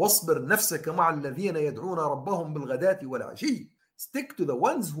 وَاصْبِرْ نَفْسَكَ مَعَ الَّذِينَ يَدْعُونَ رَبَّهُمْ بِالْغَدَاةِ وَالْعَشِيِّ. Stick to the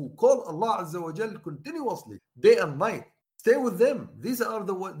ones who call Allah Azza wa Jal continuously, day and night. Stay with them. These are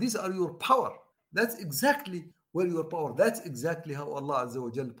your power. That's exactly where your power. That's exactly how Allah Azza wa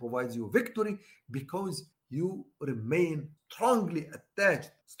Jal provides you victory, because you remain strongly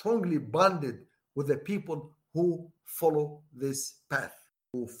attached, strongly bonded with the people who follow this path,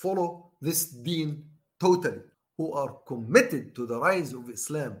 who follow this deen totally, who are committed to the rise of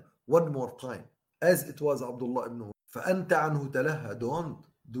Islam one more time, as it was Abdullah ibn فَأَنْتَ عَنْهُ تَلَهَّ. Don't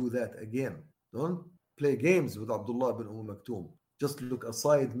do that again. Don't play games with Abdullah ibn Maktoum. Just look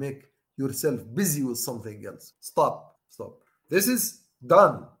aside, make yourself busy with something else. Stop. This is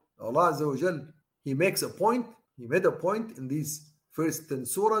done. Allah Azza wa Jal, He makes a point. He made a point in these first 10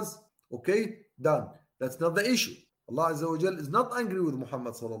 surahs. Okay, done. That's not the issue. Allah Azza wa Jal is not angry with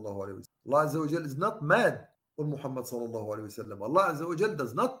Muhammad sallallahu alaihi wasallam. Allah Azza wa Jal is not mad on Muhammad sallallahu alaihi wasallam. Allah Azza wa Jal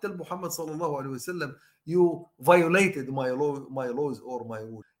does not tell Muhammad sallallahu alaihi wasallam, you violated my laws or my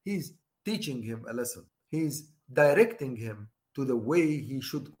rules. He's teaching him a lesson. He's directing him to the way he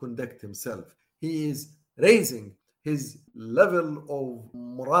should conduct himself. He is raising his level of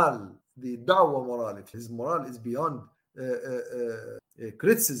morale, the da'wah morale. If his morale is beyond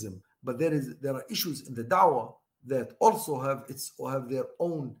criticism, but there are issues in the da'wah that also have their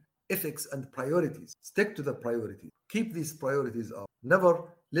own ethics and priorities. Stick to the priorities. Keep these priorities up. Never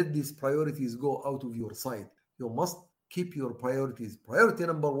let these priorities go out of your sight. You must keep your priorities. Priority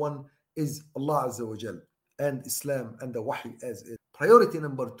number 1 is Allah Azza wa Jal and Islam and the Wahy as is. Priority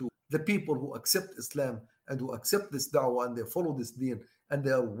number 2, the people who accept Islam and who accept this da'wah and they follow this deen and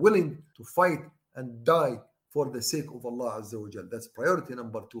they are willing to fight and die for the sake of Allah Azza wa Jal. That's priority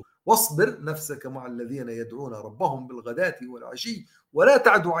number 2. واصبر نفسك مع الذين يدعون ربهم بالغداة والعشي ولا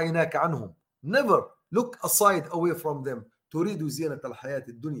تعد عيناك عنهم. Never look aside away from them. تريد زينة الحياة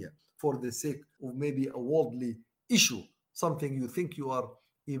الدنيا, for the sake of maybe a worldly issue, something you think you are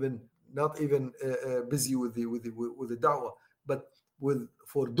not even busy with the da'wah, but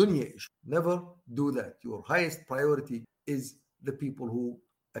for dunya issue. Never do that. Your highest priority is the people who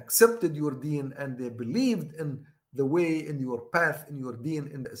accepted your deen and they believed in the way, in your path, in your deen,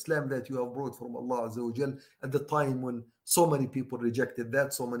 in the Islam that you have brought from Allah Azza wa Jal at the time when so many people rejected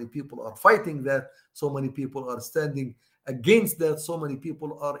that, so many people are fighting that, so many people are standing against that, so many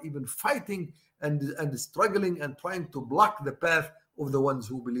people are even fighting and struggling and trying to block the path of the ones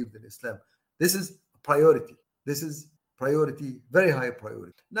who believed in Islam. This is priority. This is priority, very high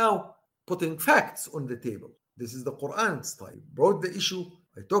priority. Now, putting facts on the table. This is the Quran style. Brought the issue.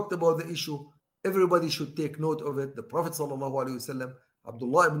 I talked about the issue. Everybody should take note of it. The Prophet ﷺ,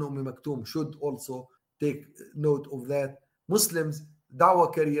 Abdullah ibn Maktoum should also take note of that. Muslims,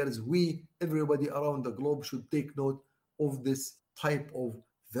 da'wah carriers, we, everybody around the globe should take note of this type of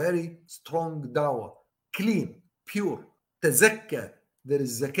very strong da'wah. Clean, pure, tazakka. There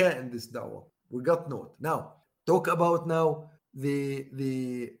is zakah in this da'wah. We got note. Now, talk about now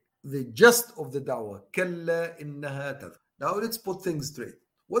the gist of the da'wah. Kalla innaha tadhkira. Now let's put things straight.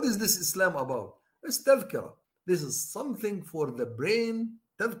 What is this Islam about? It's tadhkira. This is something for the brain.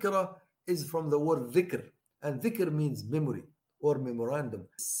 Tadhkira is from the word dhikr. And dhikr means memory or memorandum.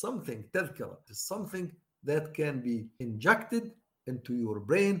 Something, tadhkira, is something that can be injected into your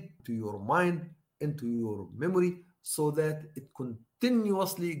brain, into your mind, into your memory, so that it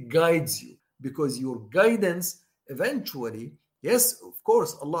continuously guides you. Because your guidance eventually, yes, of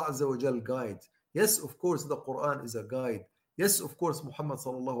course, Allah Azza wa Jal guides. Yes, of course, the Quran is a guide. Yes, of course, Muhammad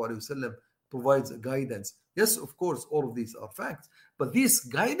sallallahu alaihi wasallam provides a guidance. Yes, of course, all of these are facts. But these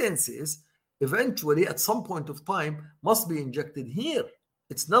guidances eventually, at some point of time, must be injected here.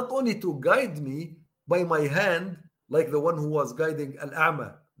 It's not only to guide me by my hand, like the one who was guiding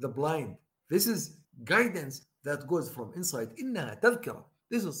Al-A'ma, the blind. This is guidance that goes from inside. Innaha tadhkira.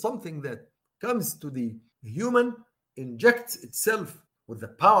 This is something that comes to the human, injects itself with the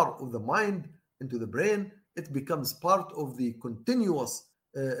power of the mind into the brain. It becomes part of the continuous,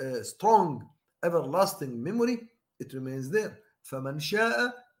 strong, everlasting memory. It remains there. فَمَنْ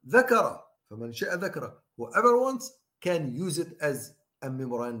شَاءَ ذَكَرَ. فَمَنْ شَاءَ ذَكَرَ. Whoever wants can use it as a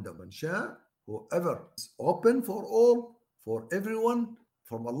memorandum. مَنْ شَاءَ. Whoever is open for all, for everyone,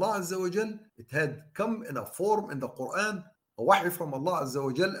 from Allah Azza wa Jal. It had come in a form in the Quran, a wahi from Allah Azza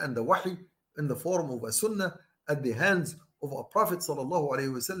wa Jal, and the wahi in the form of a sunnah at the hands of a Prophet sallallahu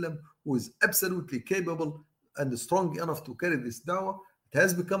alaihi wasallam, who is absolutely capable and strong enough to carry this da'wah. It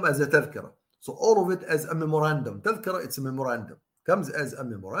has become as a tadhkira. So all of it as a memorandum. Tadhkira, it's a memorandum. Comes as a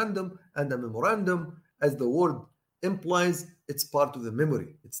memorandum, and a memorandum, as the word implies, it's part of the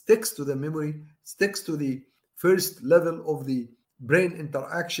memory. It sticks to the memory, it sticks to the first level of the brain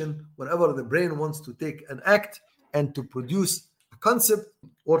interaction. Whenever the brain wants to take an act and to produce a concept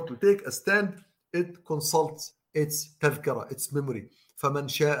or to take a stand, it consults its tadhkira, its memory. فَمَنْ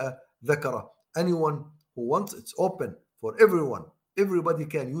شَاءَ ذَكَرَ. Anyone who wants, it's open for everyone. Everybody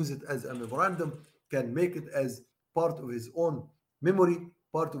can use it as a memorandum, can make it as part of his own memory,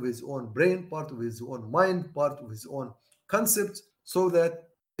 part of his own brain, part of his own mind, part of his own concepts, so that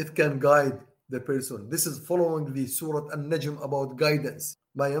it can guide the person. This is following the Surah An-Najm about guidance.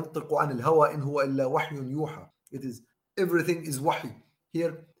 مَا يَنطِقُ عَنِ الْهَوَىٰ إِنْ هُوَ إِلَّا وَحْيٌ يُوحَىٰ. It is, everything is wahi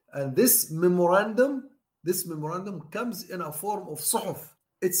here. And this memorandum comes in a form of suhuf.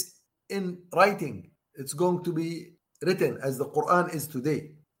 It's in writing. It's going to be written as the Quran is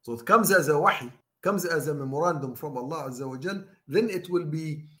today. So it comes as a wahi, comes as a memorandum from Allah Azza wa Jal. Then it will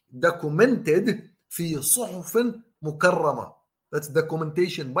be documented في صحف مكرمة. That's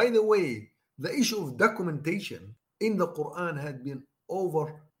documentation. By the way, the issue of documentation in the Quran had been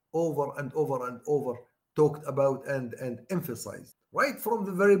over and over talked about and emphasized. Right from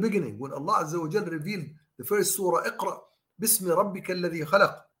the very beginning, when Allah Azza wa Jal revealed the first surah, اقرأ باسم ربك الذي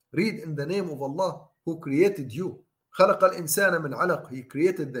خلق. Read in the name of Allah who created you. خلق الإنسان من علق. He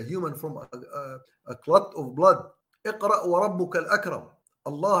created the human from a clot of blood. اقرأ وربك الأكرم.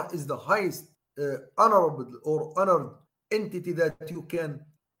 Allah is the highest honorable or honored entity that you can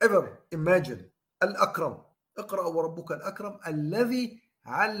ever imagine. الأكرم. اقرأ وربك الأكرم الذي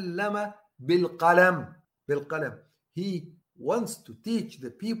علم بالقلم. بالقلم. He wants to teach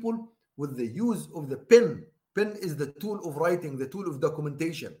the people with the use of the pen. Pen is the tool of writing, the tool of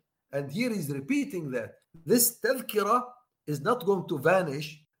documentation. And here he's repeating that this tadhkira is not going to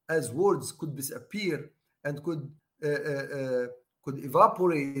vanish, as words could disappear and could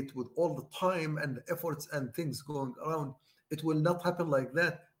evaporate with all the time and the efforts and things going around. It will not happen like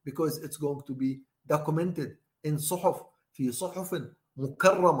that, because it's going to be documented in suhuf, fi suhufin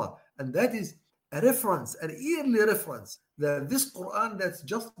mukarrama. And that is a reference, an early reference, that this Quran that's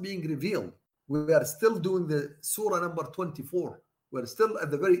just being revealed. We are still doing the surah number 24. We're still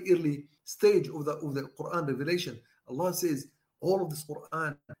at the very early stage of the Quran revelation. Allah says all of this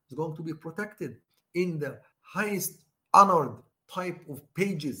Quran is going to be protected in the highest honored type of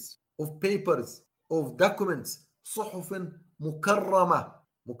pages, of papers, of documents. Suhufin mukarrama.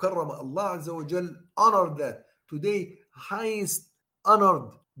 Mukarrama. Allah Azza wa Jal honored that. Today, highest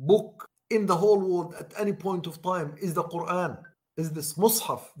honored book in the whole world at any point of time is the Quran. is this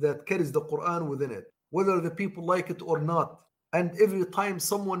mushaf that carries the Quran within it, whether the people like it or not. And every time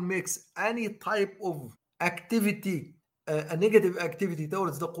someone makes any type of activity, a negative activity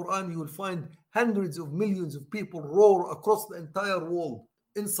towards the Quran, you will find hundreds of millions of people roar across the entire world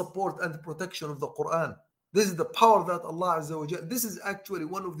in support and protection of the Quran. This is the power that Allah Azza wa Jalla, this is actually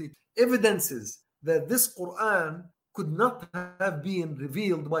one of the evidences that this Quran could not have been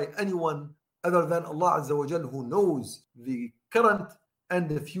revealed by anyone other than Allah Azza wa Jalla, who knows the current and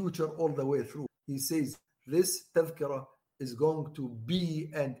the future all the way through. He says this tadhkirah is going to be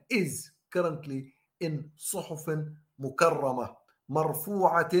and is currently in صحف مكرمة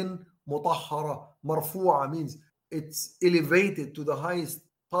مرفوعة مطهرة. مرفوعة means it's elevated to the highest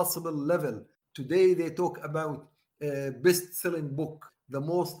possible level. Today they talk about best-selling book, the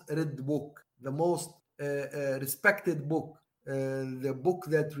most read book, the most respected book, the book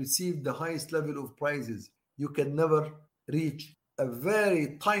that received the highest level of prizes. You can never reach a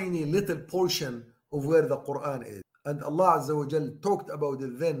very tiny little portion of where the Quran is. And Allah Azza wa Jal talked about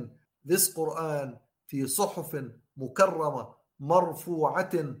it then. This Quran في صحف مكرمة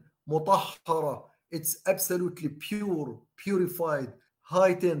مرفوعة مطهرة. It's absolutely pure, purified,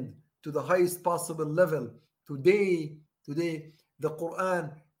 heightened to the highest possible level. Today, the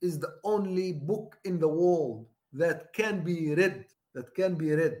Quran is the only book in the world that can be read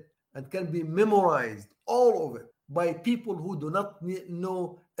and can be memorized, all of it, by people who do not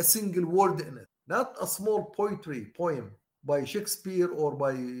know a single word in it. Not a small poetry poem by Shakespeare or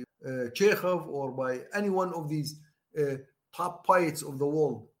by Chekhov or by any one of these top poets of the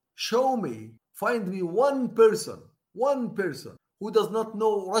world. Find me one person who does not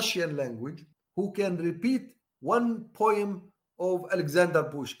know Russian language who can repeat one poem of Alexander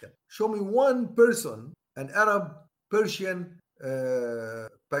Pushkin. Show me one person, an Arab, Persian,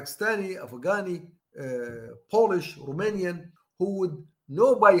 Pakistani, Afghani, Polish, Romanian, who would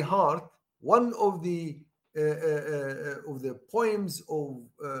know by heart one of the poems of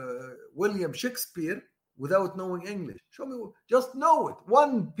William Shakespeare without knowing English. Show me, just know it,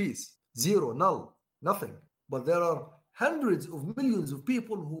 one piece, zero, null, nothing. But there are hundreds of millions of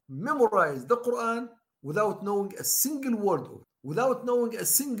people who memorize the Quran without knowing a single word of it, without knowing a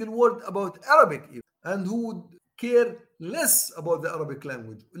single word about Arabic even, and who would care less about the Arabic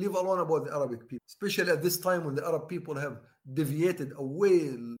language, leave alone about the Arabic people, especially at this time when the Arab people have deviated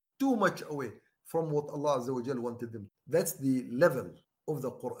away, too much away from what Allah Azza wa Jal wanted them. That's the level of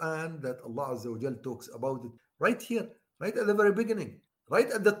the Quran that Allah Azza wa Jal talks about it right here, right at the very beginning, right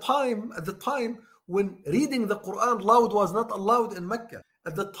at the time when reading the Quran loud was not allowed in Mecca,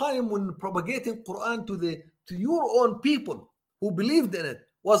 at the time when propagating Quran to your own people who believed in it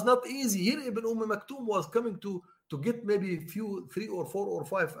was not easy. Here Ibn Maktoum was coming to get maybe a few, 3 or 4 or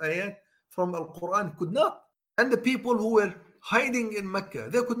 5 ayat from Al-Quran, could not. And the people who were hiding in Mecca,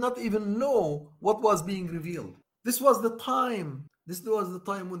 they could not even know what was being revealed. This was the time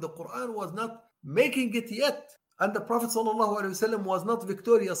when the Quran was not making it yet, and the Prophet ﷺ was not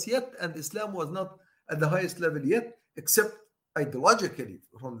victorious yet, and Islam was not at the highest level yet, except ideologically,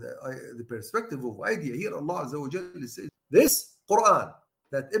 from the perspective of idea. Here Allah Azza wa Jalla says, this Quran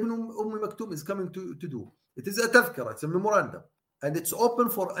that Ibn Maktoum is coming to do, it is a tadhkirah, it's a memorandum, and it's open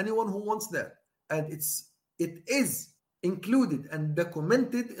for anyone who wants that, and it is included and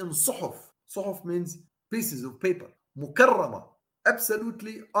documented in suhuf. Suhuf means pieces of paper. Mukarrama,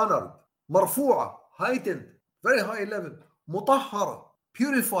 absolutely honored. Marfu'a, heightened, very high level. Mutahhara,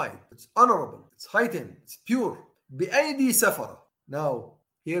 purified, it's honorable, it's heightened, it's pure. Bi'aydi safara. Now,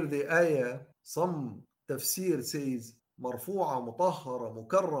 here the ayah, some tafsir says marfu'a, mutahhara,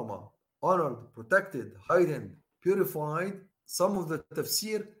 mukarrama, honored, protected, heightened, purified. Some of the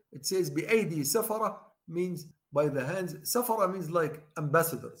tafsir, it says bi'aydi safara, means by the hands. Safara means like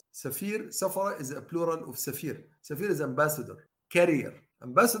ambassadors. Safara is a plural of safir. Safir is ambassador, carrier.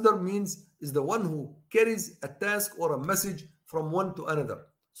 Ambassador means is the one who carries a task or a message from one to another.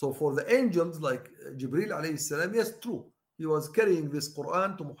 So for the angels like Jibril alayhi salam, yes, true. He was carrying this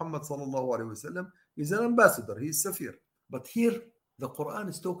Quran to Muhammad sallallahu alayhi wasallam. He's an ambassador. He's safir. But here the Quran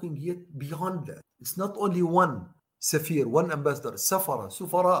is talking yet beyond that. It's not only one safir, one ambassador. Safara,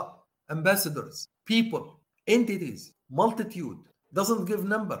 sufara, ambassadors, people, entities, multitude. Doesn't give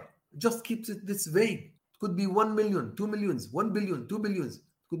number. Just keeps it this vague. It could be 1 million, 2 millions, 1 billion, 2 billions.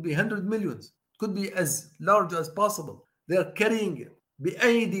 It could be 100 millions. It could be as large as possible. They are carrying it.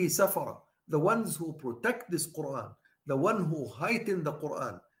 Bi'aydi safara. The ones who protect this Quran. The one who heighten the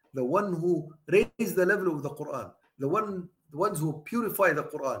Quran. The one who raise the level of the Quran. The ones who purify the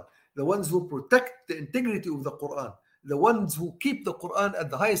Quran. The ones who protect the integrity of the Quran. The ones who keep the Quran at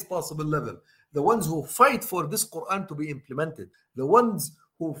the highest possible level. the ones who fight for this Quran to be implemented, the ones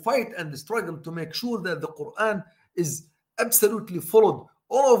who fight and struggle to make sure that the Quran is absolutely followed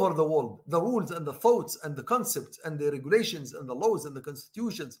all over the world. The rules and the thoughts and the concepts and the regulations and the laws and the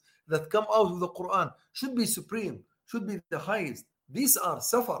constitutions that come out of the Quran should be supreme, should be the highest. These are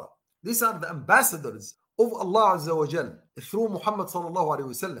Safara. These are the ambassadors of Allah Azza wa Jal through Muhammad sallallahu alayhi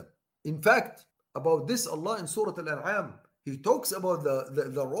wa sallam. In fact, about this, Allah in Surah Al-An'am, He talks about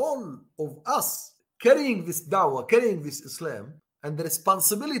the role of us carrying this da'wah, carrying this Islam, and the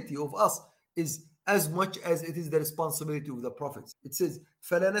responsibility of us is as much as it is the responsibility of the prophets. It says,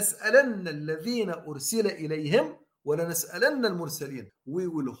 فَلَنَسْأَلَنَّ الَّذِينَ أُرْسِلَ إِلَيْهِمْ وَلَنَسْأَلَنَّ الْمُرْسَلِينَ. We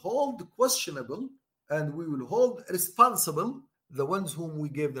will hold questionable and we will hold responsible the ones whom we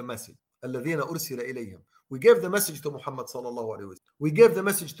gave the message. الَّذِينَ أُرْسِلَ إِلَيْهِمْ. We gave the message to Muhammad sallallahu alayhi wa sallam. We gave the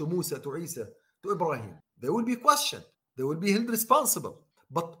message to Musa, to Isa, to Ibrahim. They will be questioned. They will be held responsible.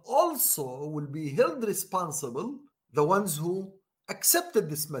 But also will be held responsible the ones who accepted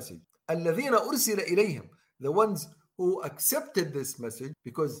this message. الَّذِينَ أُرْسِلَ إِلَيْهِمْ. The ones who accepted this message,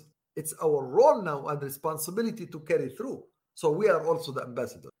 because it's our role now and responsibility to carry through. So we are also the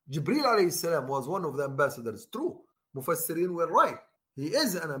ambassador. Jibreel alayhi salam was one of the ambassadors. True. Mufassirin were right. He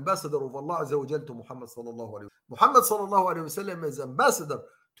is an ambassador of Allah Azza wa Jal to Muhammad sallallahu alayhi wa sallam. Muhammad sallallahu alayhi wa sallam is ambassador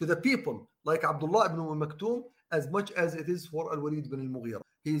to the people like Abdullah ibn Maktoum as much as it is for Al-Walid ibn al-Mughira.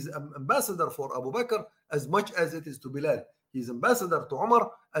 He is an ambassador for Abu Bakr as much as it is to Bilal. He is ambassador to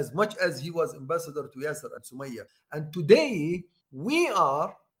Umar as much as he was ambassador to Yasir and Sumayya. And today we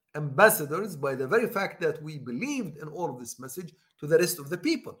are ambassadors by the very fact that we believed in all of this message to the rest of the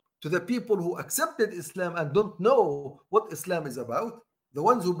people. To the people who accepted Islam and don't know what Islam is about, the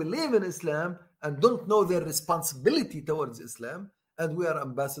ones who believe in Islam and don't know their responsibility towards Islam, and we are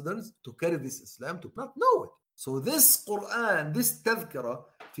ambassadors to carry this Islam to not know it. So this Quran, this tadhkira,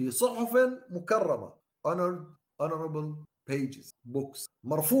 في صحف مكرمة, honorable pages, books,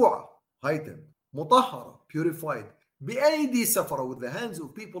 مرفوعة, heightened, مطهرة, purified, بأيدي سفرة, with the hands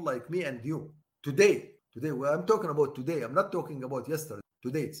of people like me and you. Today, well, I'm talking about today. I'm not talking about yesterday.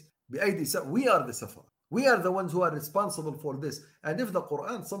 Today, بأيدي سفرة. We are the safara. We are the ones who are responsible for this. And if the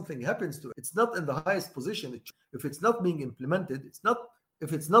Quran, something happens to it, it's not in the highest position. If it's not being implemented,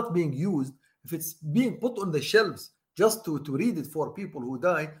 if it's not being used, if it's being put on the shelves just to read it for people who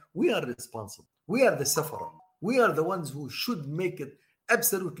die, we are responsible. We are the safara. We are the ones who should make it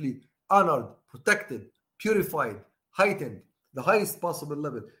absolutely honored, protected, purified, heightened, the highest possible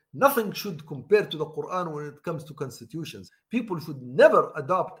level. Nothing should compare to the Quran when it comes to constitutions. People should never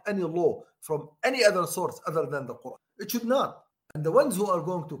adopt any law from any other source other than the Quran. It should not. And the ones who are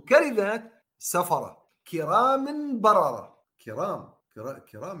going to carry that, safara, kiramin barara.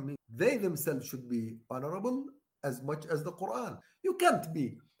 Kiram means they themselves should be honorable as much as the Quran. You can't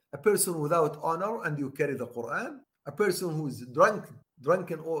be a person without honor and you carry the Quran. A person who is drunken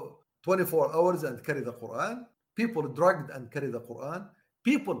 24 hours and carry the Quran. People drugged and carry the Quran.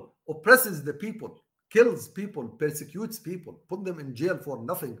 People oppresses the people, kills people, persecutes people, put them in jail for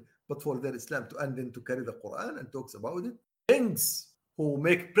nothing but for their Islam, and then to carry the Quran and talks about it. Kings who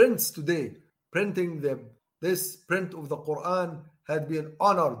make prints today, printing this print of the Quran had been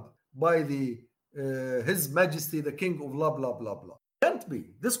honored by His Majesty, the King of blah, blah, blah, blah. Can't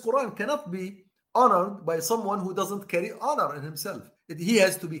be. This Quran cannot be honored by someone who doesn't carry honor in himself. He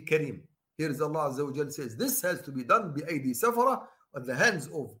has to be Kareem. Here is Allah Azza wa Jal says, this has to be done بأيدي سفرة, at the hands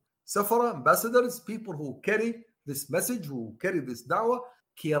of Safara, ambassadors, people who carry this message, who carry this da'wah,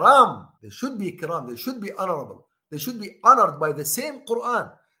 kiram. They should be kiram. They should be honorable. They should be honored by the same Quran.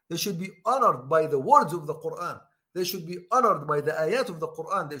 They should be honored by the words of the Quran. They should be honored by the ayat of the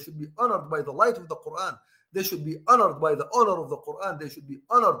Quran. They should be honored by the light of the Quran. They should be honored by the honor of the Quran. They should be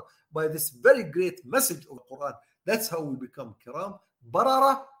honored by this very great message of the Quran. That's how we become kiram.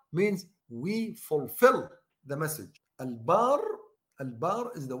 Barara means we fulfill the message.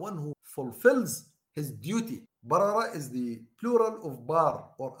 Al-bar is the one who fulfills his duty. Barara is the plural of bar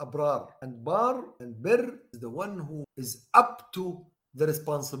or abrar. And bar and bir is the one who is up to the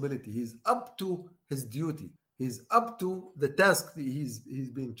responsibility. He's up to his duty. He's up to the task that he's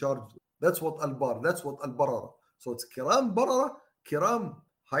being charged with. That's what al-bar, that's what al-barara. So it's kiram barara, kiram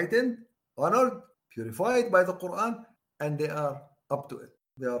heightened, honored, purified by the Quran, and they are up to it.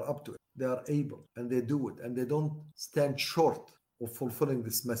 They are up to it. They are able, and they do it, and they don't stand short of fulfilling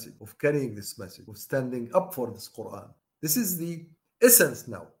this message, of carrying this message, of standing up for this Quran. This is the essence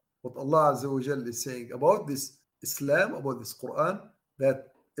now, what Allah Azza wa Jal is saying about this Islam, about this Quran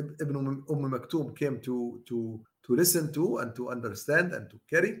that Ibn Maktoum came to listen to and to understand and to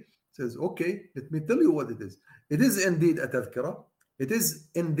carry. Says, okay, let me tell you what it is. It is indeed a tadhkira. It is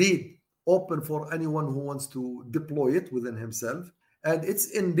indeed open for anyone who wants to deploy it within himself. And it's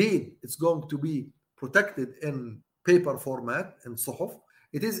going to be protected in paper format and suhuf.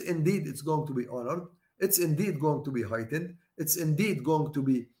 It's going to be honored. It's indeed going to be heightened. It's indeed going to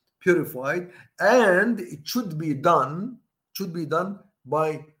be purified, and it should be done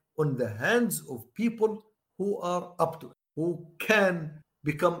by on the hands of people who are up to it, who can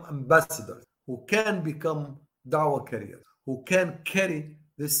become ambassadors, who can become da'wah carriers, who can carry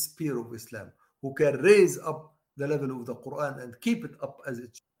this spear of Islam, who can raise up the level of the Quran and keep it up as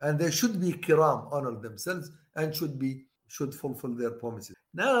it should. And they should be kiram, honor themselves, and should fulfill their promises.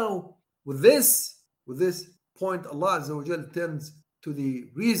 Now, with this point, Allah Azza wa Jal turns to the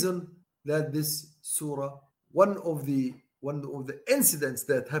reason that this surah, one of the incidents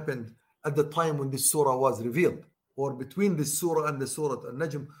that happened at the time when this surah was revealed, or between this surah and the surah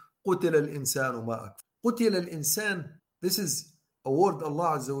An-Najm, قُتِلَ الْإِنسَانُ مَا أَكْفَرَ. قُتِلَ الْإِنسان, this is a word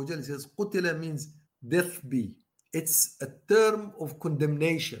Allah Azza wa Jal says, قُتِلَ means death be. It's a term of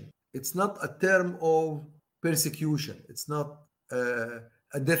condemnation. It's not a term of persecution. It's not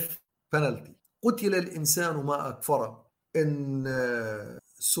a death penalty. قُتِلَ الْإِنسَانُ مَا أَكْفَرَ. In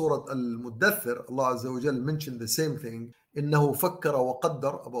Surah Al-Muddathir, Allah Azza wa Jal mentioned the same thing. إِنَّهُ فَكَّرَ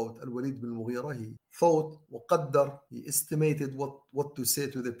وَقَدَّرَ, about Al-Walid bin Mughira. He thought, وَقَدَّر, he estimated what to say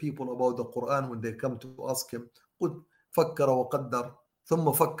to the people about the Quran when they come to ask him. فَكَّرَ وَقَدَّر,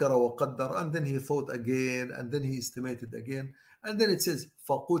 ثُمَّ فَكَّرَ وَقَدَّر, and then he thought again, and then he estimated again, and then it says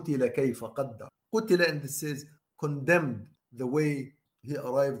فَقُتِلَ كَيْفَ قَدَّر. قُتِلَ, and it says condemned the way he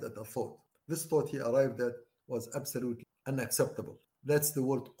arrived at a thought. This thought he arrived at was absolutely unacceptable. That's the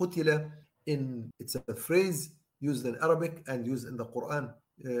word قُتِلَ. It's a phrase used in Arabic and used in the Quran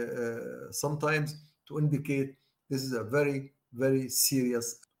sometimes to indicate this is a very, very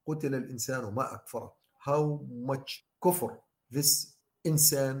serious. قُتِلَ الْإِنسَانُ مَا أَكْفَرَ. How much kufr this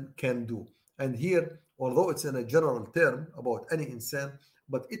insan can do. And here, although it's in a general term about any insan,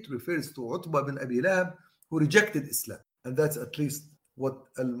 but it refers to Utbah bin Abi Lahab, who rejected Islam. And that's at least what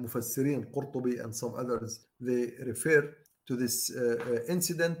Al-Mufassirin, Qurtubi, and some others, they refer to this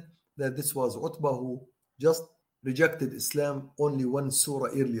incident, that this was Utbah who just rejected Islam only one surah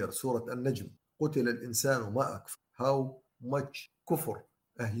earlier, Surah An-Najm. قُتِلَ الْإِنسَانُ مَا أَكْفَرَ. How much kufr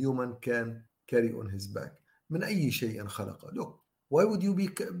a human can carry on his back. من أي شيء خلق. Look, why would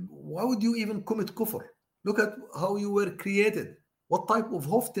you even commit kufr? Look at how you were created. What type of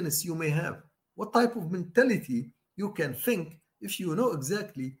hoftiness you may have. What type of mentality you can think if you know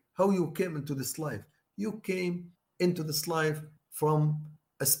exactly how you came into this life. You came into this life from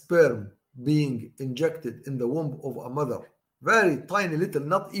a sperm being injected in the womb of a mother. Very tiny little,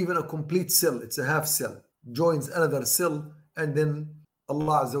 not even a complete cell. It's a half cell. Joins another cell, and then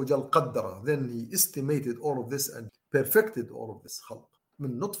Allah Azza wa Jal qaddara. Then He estimated all of this and perfected all of this. خلق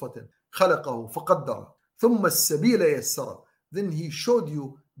من نطفة خلقه فقدر ثم السبيل يسره. Then He showed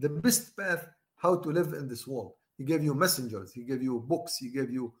you the best path how to live in this world. He gave you messengers. He gave you books. He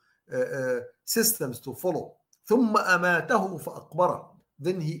gave you systems to follow. ثم أماته فأقبره.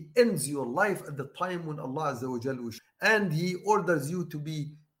 Then He ends your life at the time when Allah Azza wa Jal wishes, and He orders you to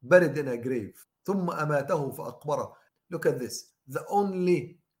be buried in a grave. ثم أماته فأقبره. Look at this. The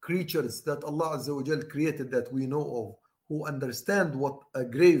only creatures that Allah Azza wa Jal created that we know of who understand what a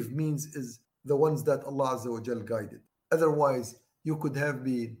grave means is the ones that Allah Azza wa Jal guided. Otherwise, you could have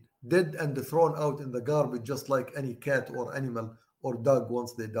been dead and thrown out in the garbage just like any cat or animal or dog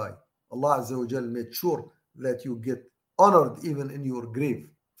once they die. Allah Azza wa Jal made sure that you get honored even in your grave.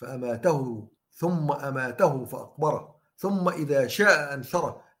 فأماته ثم أماته فأقبره ثم إذا شاء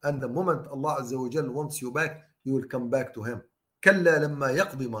أنشره. And the moment Allah Azza wa Jal wants you back, you will come back to Him. كلا لما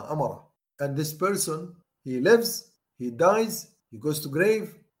يقضي ما أمره. And this person, he lives, he dies, he goes to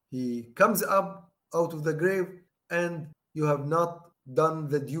grave, he comes up out of the grave, and you have not done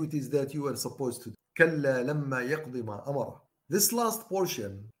the duties that you were supposed to do. كلا لما يقضي ما أمره. This last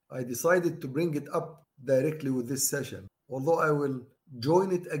portion, I decided to bring it up directly with this session. Although I will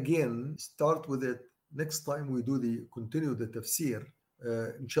join it again, start with it next time we continue the tafsir.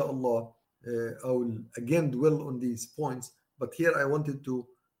 Inshallah, I will again dwell on these points. But here I wanted to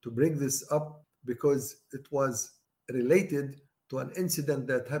bring this up because it was related to an incident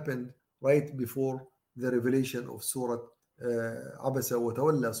that happened right before the revelation of Surah Abasa wa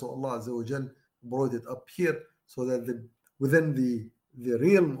Tawalla. So Allah Azza wa Jal brought it up here so that within the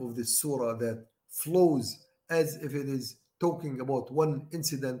realm of this surah that flows as if it is talking about one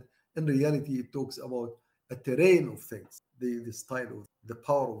incident, in reality it talks about a terrain of things, the style of the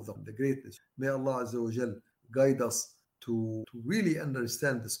power of them, the greatness. May Allah Azza wa Jal guide us to really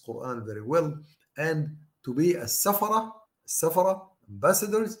understand this Quran very well and to be a safara,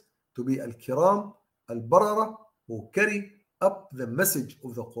 ambassadors to be al-kiram, al-barara, who carry up the message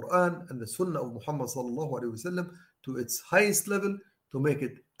of the Quran and the Sunnah of Muhammad sallallahu alayhi wasallam to its highest level, to make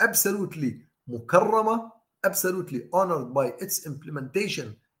it absolutely mukarrama, absolutely honored by its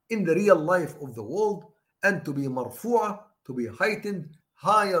implementation in the real life of the world, and to be marfu'a, to be heightened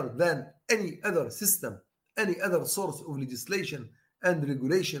higher than any other system, any other source of legislation and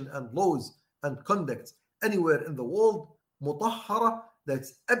regulation and laws and conducts anywhere in the world, mutahhara,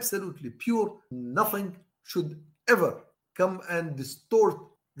 that's absolutely pure. Nothing should ever come and distort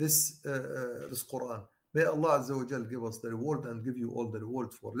this Quran. May Allah Azza wa Jal give us the reward and give you all the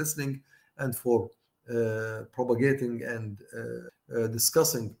reward for listening and for propagating and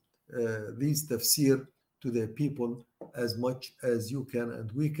discussing these tafsir to the people as much as you can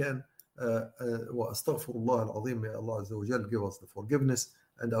and we can. وأستغفر الله العظيم. May Allah Azza wa Jal give us the forgiveness.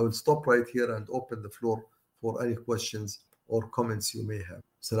 And I will stop right here and open the floor for any questions or comments you may have.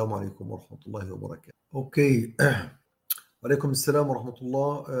 Assalamu alaikum wa rahmatullahi wa barakatuh. Okay. Alaikum assalam wa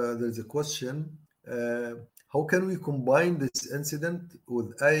rahmatullah. There is a question. How can we combine this incident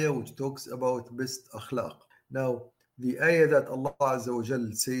with ayah which talks about best akhlaq? Now, the ayah that Allah Azza wa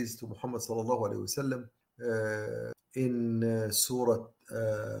Jal says to Muhammad sallallahu alayhi wa sallam in Surah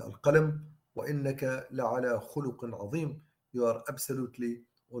Al-Qalam, وَإِنَّكَ لَعَلَى خُلُقٍ عَظِيمٍ, you are absolutely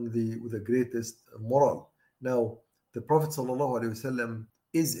with the greatest moral. Now, the Prophet sallallahu alayhi wa sallam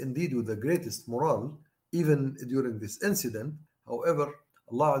is indeed with the greatest moral, even during this incident. However,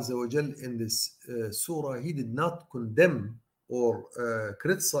 Allah Azza wa Jal in this surah, He did not condemn or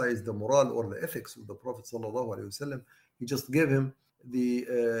criticize the moral or the ethics of the Prophet sallallahu alaihi wasallam. He just gave him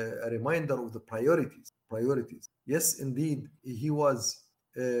a reminder of the priorities. Yes, indeed, he was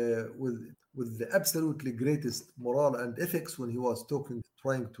with the absolutely greatest moral and ethics when he was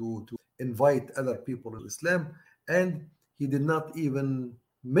trying to invite other people in Islam, and he did not even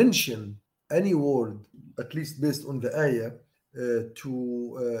mention any word, at least based on the ayah,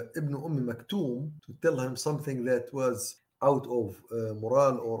 to Ibn Maktoum to tell him something that was out of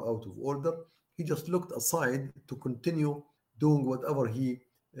moral or out of order. He just looked aside to continue doing whatever he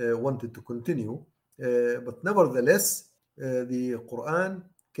wanted to continue. But nevertheless, the Quran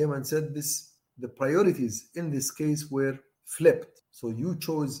came and said the priorities in this case were flipped. So you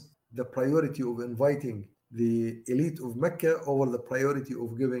chose the priority of inviting the elite of Mecca over the priority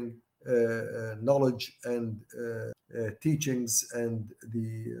of giving knowledge and teachings and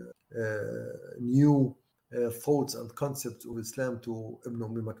the new thoughts and concepts of Islam to Ibn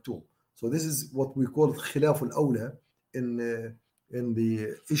Maktoum. So this is what we call khilaf al-awla in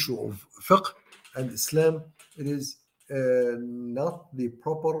the issue of fiqh and Islam. It is not the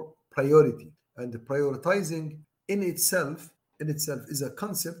proper priority, and the prioritizing in itself is a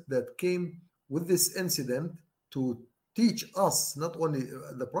concept that came with this incident to teach us. Not only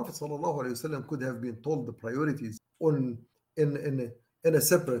the Prophet ﷺ could have been told the priorities in a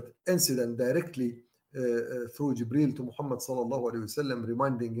separate incident directly through Jibreel to Muhammad ﷺ,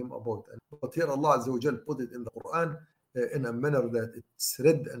 reminding him about it. But here Allah Azza wa Jal put it in the Quran in a manner that it's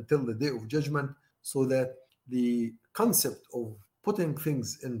read until the day of judgment, so that the concept of putting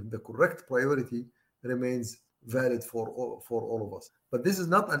things in the correct priority remains valid for all of us. But this is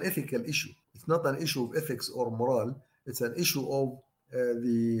not an ethical issue. It's not an issue of ethics or moral. It's an issue of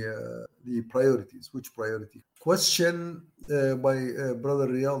the priorities. Which priority? Question by Brother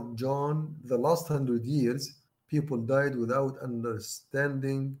Riyadh John. The last 100 years, people died without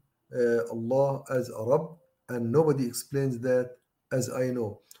understanding Allah as a Rabb, and nobody explains that as I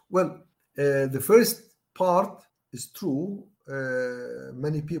know. Well, the first part is true.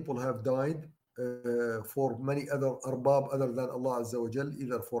 Many people have died for many other arbab other than Allah Azza wa Jal,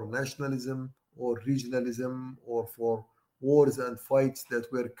 either for nationalism or regionalism or for wars and fights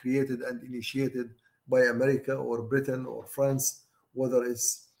that were created and initiated by America or Britain or France, whether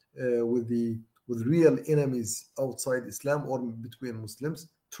it's with real enemies outside Islam or between Muslims.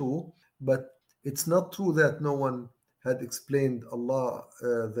 True, but it's not true that no one had explained Allah,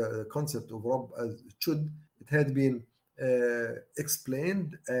 the concept of Rabb as it should. It had been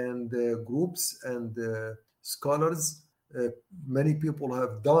explained, and groups and scholars, many people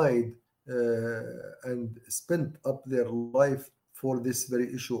have died and spent up their life for this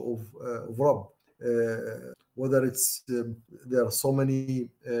very issue of Rabb. Whether it's there are so many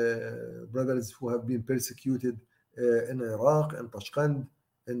brothers who have been persecuted in Iraq, in Tashkent,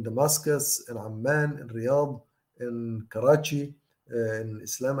 in Damascus, in Amman, in Riyadh, in Karachi, in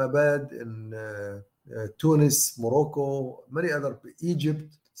Islamabad, in Tunis, Morocco, many other,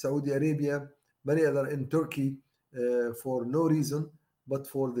 Egypt, Saudi Arabia, many other, in Turkey, for no reason but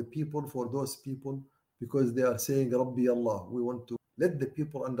for those people, because they are saying Rabbi Allah, we want to let the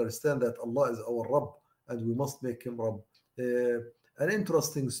people understand that Allah is our Rabb and we must make him Rabb. An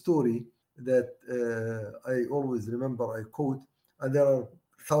interesting story that I always remember, I quote, and there are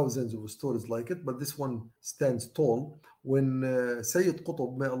thousands of stories like it, but this one stands tall. When Sayyid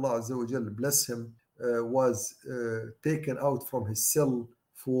Qutb, may Allah Azza wa Jal bless him, was taken out from his cell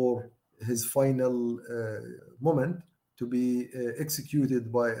for his final moment to be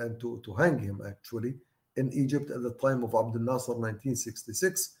executed by and to hang him actually in Egypt at the time of Abdul Nasser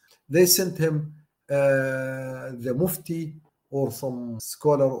 1966. They sent him the Mufti or some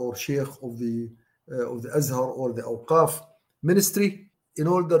scholar or Sheikh of the Azhar or the Awqaf ministry in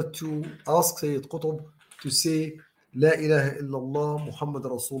order to ask Sayyid Qutb to say La ilaha illallah Muhammad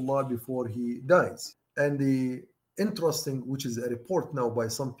Rasulullah before he dies. And the interesting, which is a report now by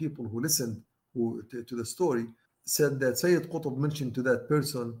some people who listened to the story, said that Sayyid Qutb mentioned to that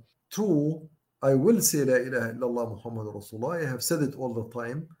person, true, I will say La ilaha illallah Muhammad Rasulullah, I have said it all the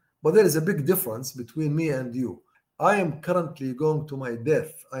time, but there is a big difference between me and you. I am currently going to my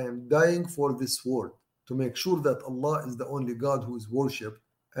death. I am dying for this word to make sure that Allah is the only God who is worshipped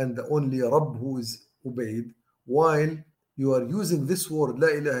and the only Rabb who is obeyed, while you are using this word La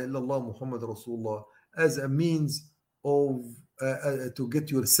ilaha illallah Muhammad Rasulullah as a means of to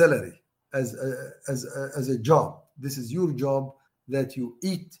get your salary, as a job. This is your job that you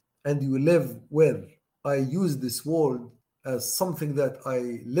eat and you live well. I use this word as something that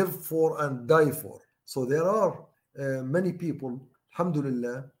I live for and die for. So there are many people,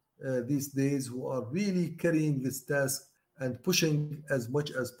 alhamdulillah, these days who are really carrying this task and pushing as much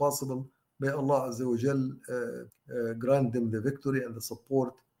as possible. May Allah Azza wa Jal grant them the victory and the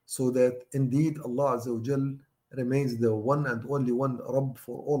support, so that indeed Allah Azza wa Jal remains the one and only one Rabb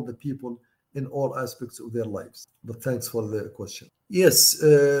for all the people in all aspects of their lives. But thanks for the question. Yes,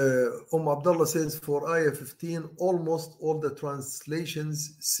 Abdullah says for Ayah 15, almost all the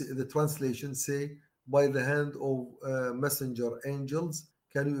translations say by the hand of messenger angels.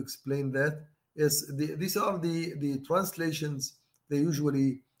 Can you explain that? Yes, these are the translations. They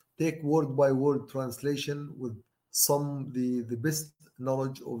usually take word by word translation with the best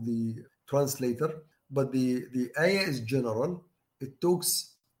knowledge of the translator. But the ayah is general. It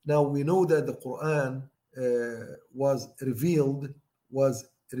talks, now we know that the Quran was revealed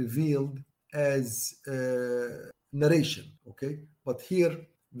as narration, okay? But here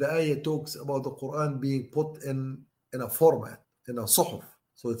the ayah talks about the Quran being put in a format, in a suhuf,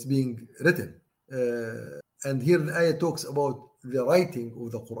 so it's being written. And here the ayah talks about the writing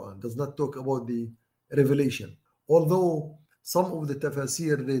of the Quran, does not talk about the revelation. Although some of the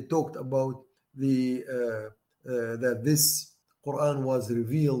tafsir, they talked about that this Quran was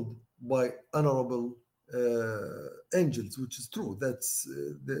revealed by honorable angels, which is true. That's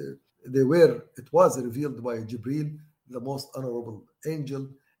it was revealed by Jibril, the most honorable angel,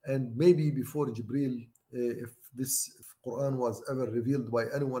 and maybe before Jibril, if Quran was ever revealed by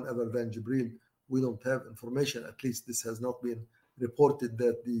anyone other than Jibril, we don't have information. At least this has not been reported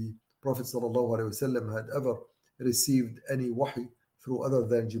that the Prophet ﷺ had ever received any wahi through other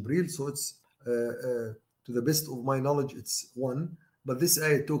than Jibril. So it's to the best of my knowledge, it's one. But this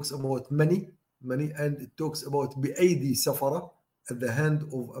ayah talks about many, and it talks about bi'aydi safara, at the hand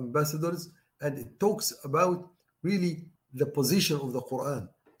of ambassadors, and it talks about really the position of the Quran.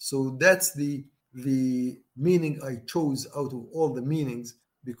 So that's the meaning I chose out of all the meanings,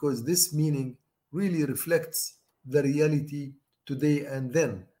 because this meaning really reflects the reality today and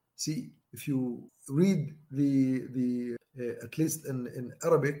then. See, if you read the at least in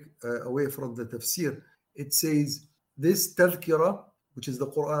Arabic, away from the tafsir, it says this tadhkira, which is the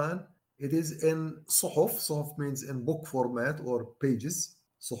Quran, it is in suhuf. Suhuf means in book format or pages.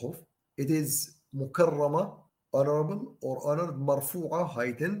 Suhuf. It is mukarrama, honorable or honored, marfu'a,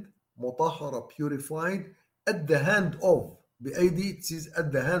 heightened, mutahhara, purified, at the hand of. Bi'aydi, it says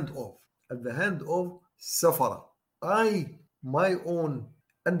at the hand of safara. My own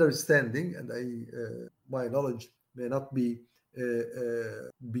understanding, and my knowledge may not be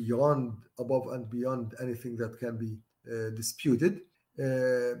above and beyond anything that can be disputed.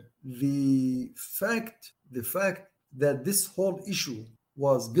 The fact that this whole issue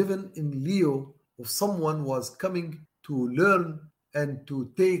was given in lieu of someone was coming to learn and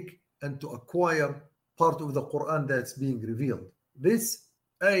to take and to acquire part of the Quran that's being revealed. This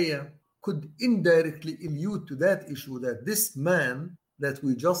ayah could indirectly allude to that issue, that this man that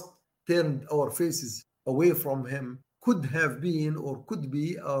we just turned our faces away from him could have been, or could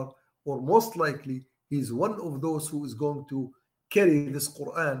be, or most likely he's one of those who is going to carry this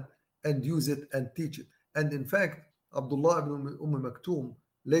Quran and use it and teach it. And in fact, Abdullah ibn Maktoum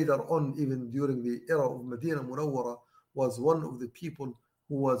later on, even during the era of Medina Munawwara, was one of the people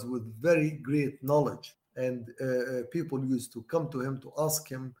who was with very great knowledge, and people used to come to him to ask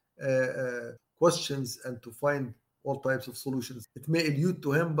him questions and to find all types of solutions. It may allude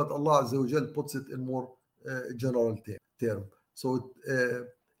to him, but Allah Azza wa Jal puts it in more general term. So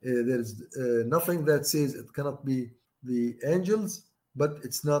there's nothing that says it cannot be the angels, but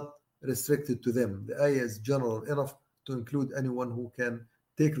it's not restricted to them. The ayah is general enough to include anyone who can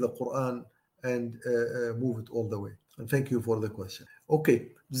take the Quran and move it all the way. And thank you for the question.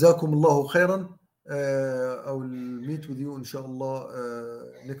 Okay, Jazakum Allahu khairan. I will meet with you inshallah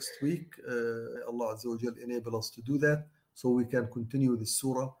next week. Allah Azza wa Jal enable us to do that so we can continue the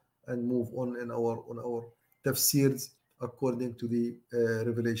surah and move on in our tafsirs according to the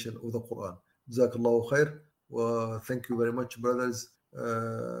revelation of the Quran. Jazakallahu khair. Thank you very much, brothers.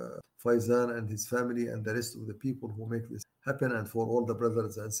 Faizan and his family and the rest of the people who make this happen, and for all the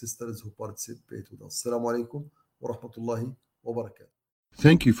brothers and sisters who participate with us. Assalamu alaikum wa rahmatullahi wa barakatuh.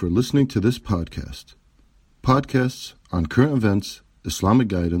 Thank you for listening to this podcast. Podcasts on current events, Islamic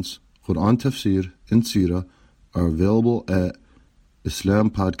guidance, Quran tafsir, and seerah are available at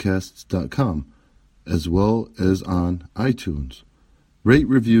islampodcasts.com as well as on iTunes. Rate,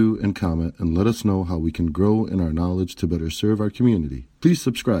 review, and comment, and let us know how we can grow in our knowledge to better serve our community. Please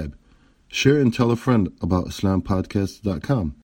subscribe, share, and tell a friend about islampodcasts.com.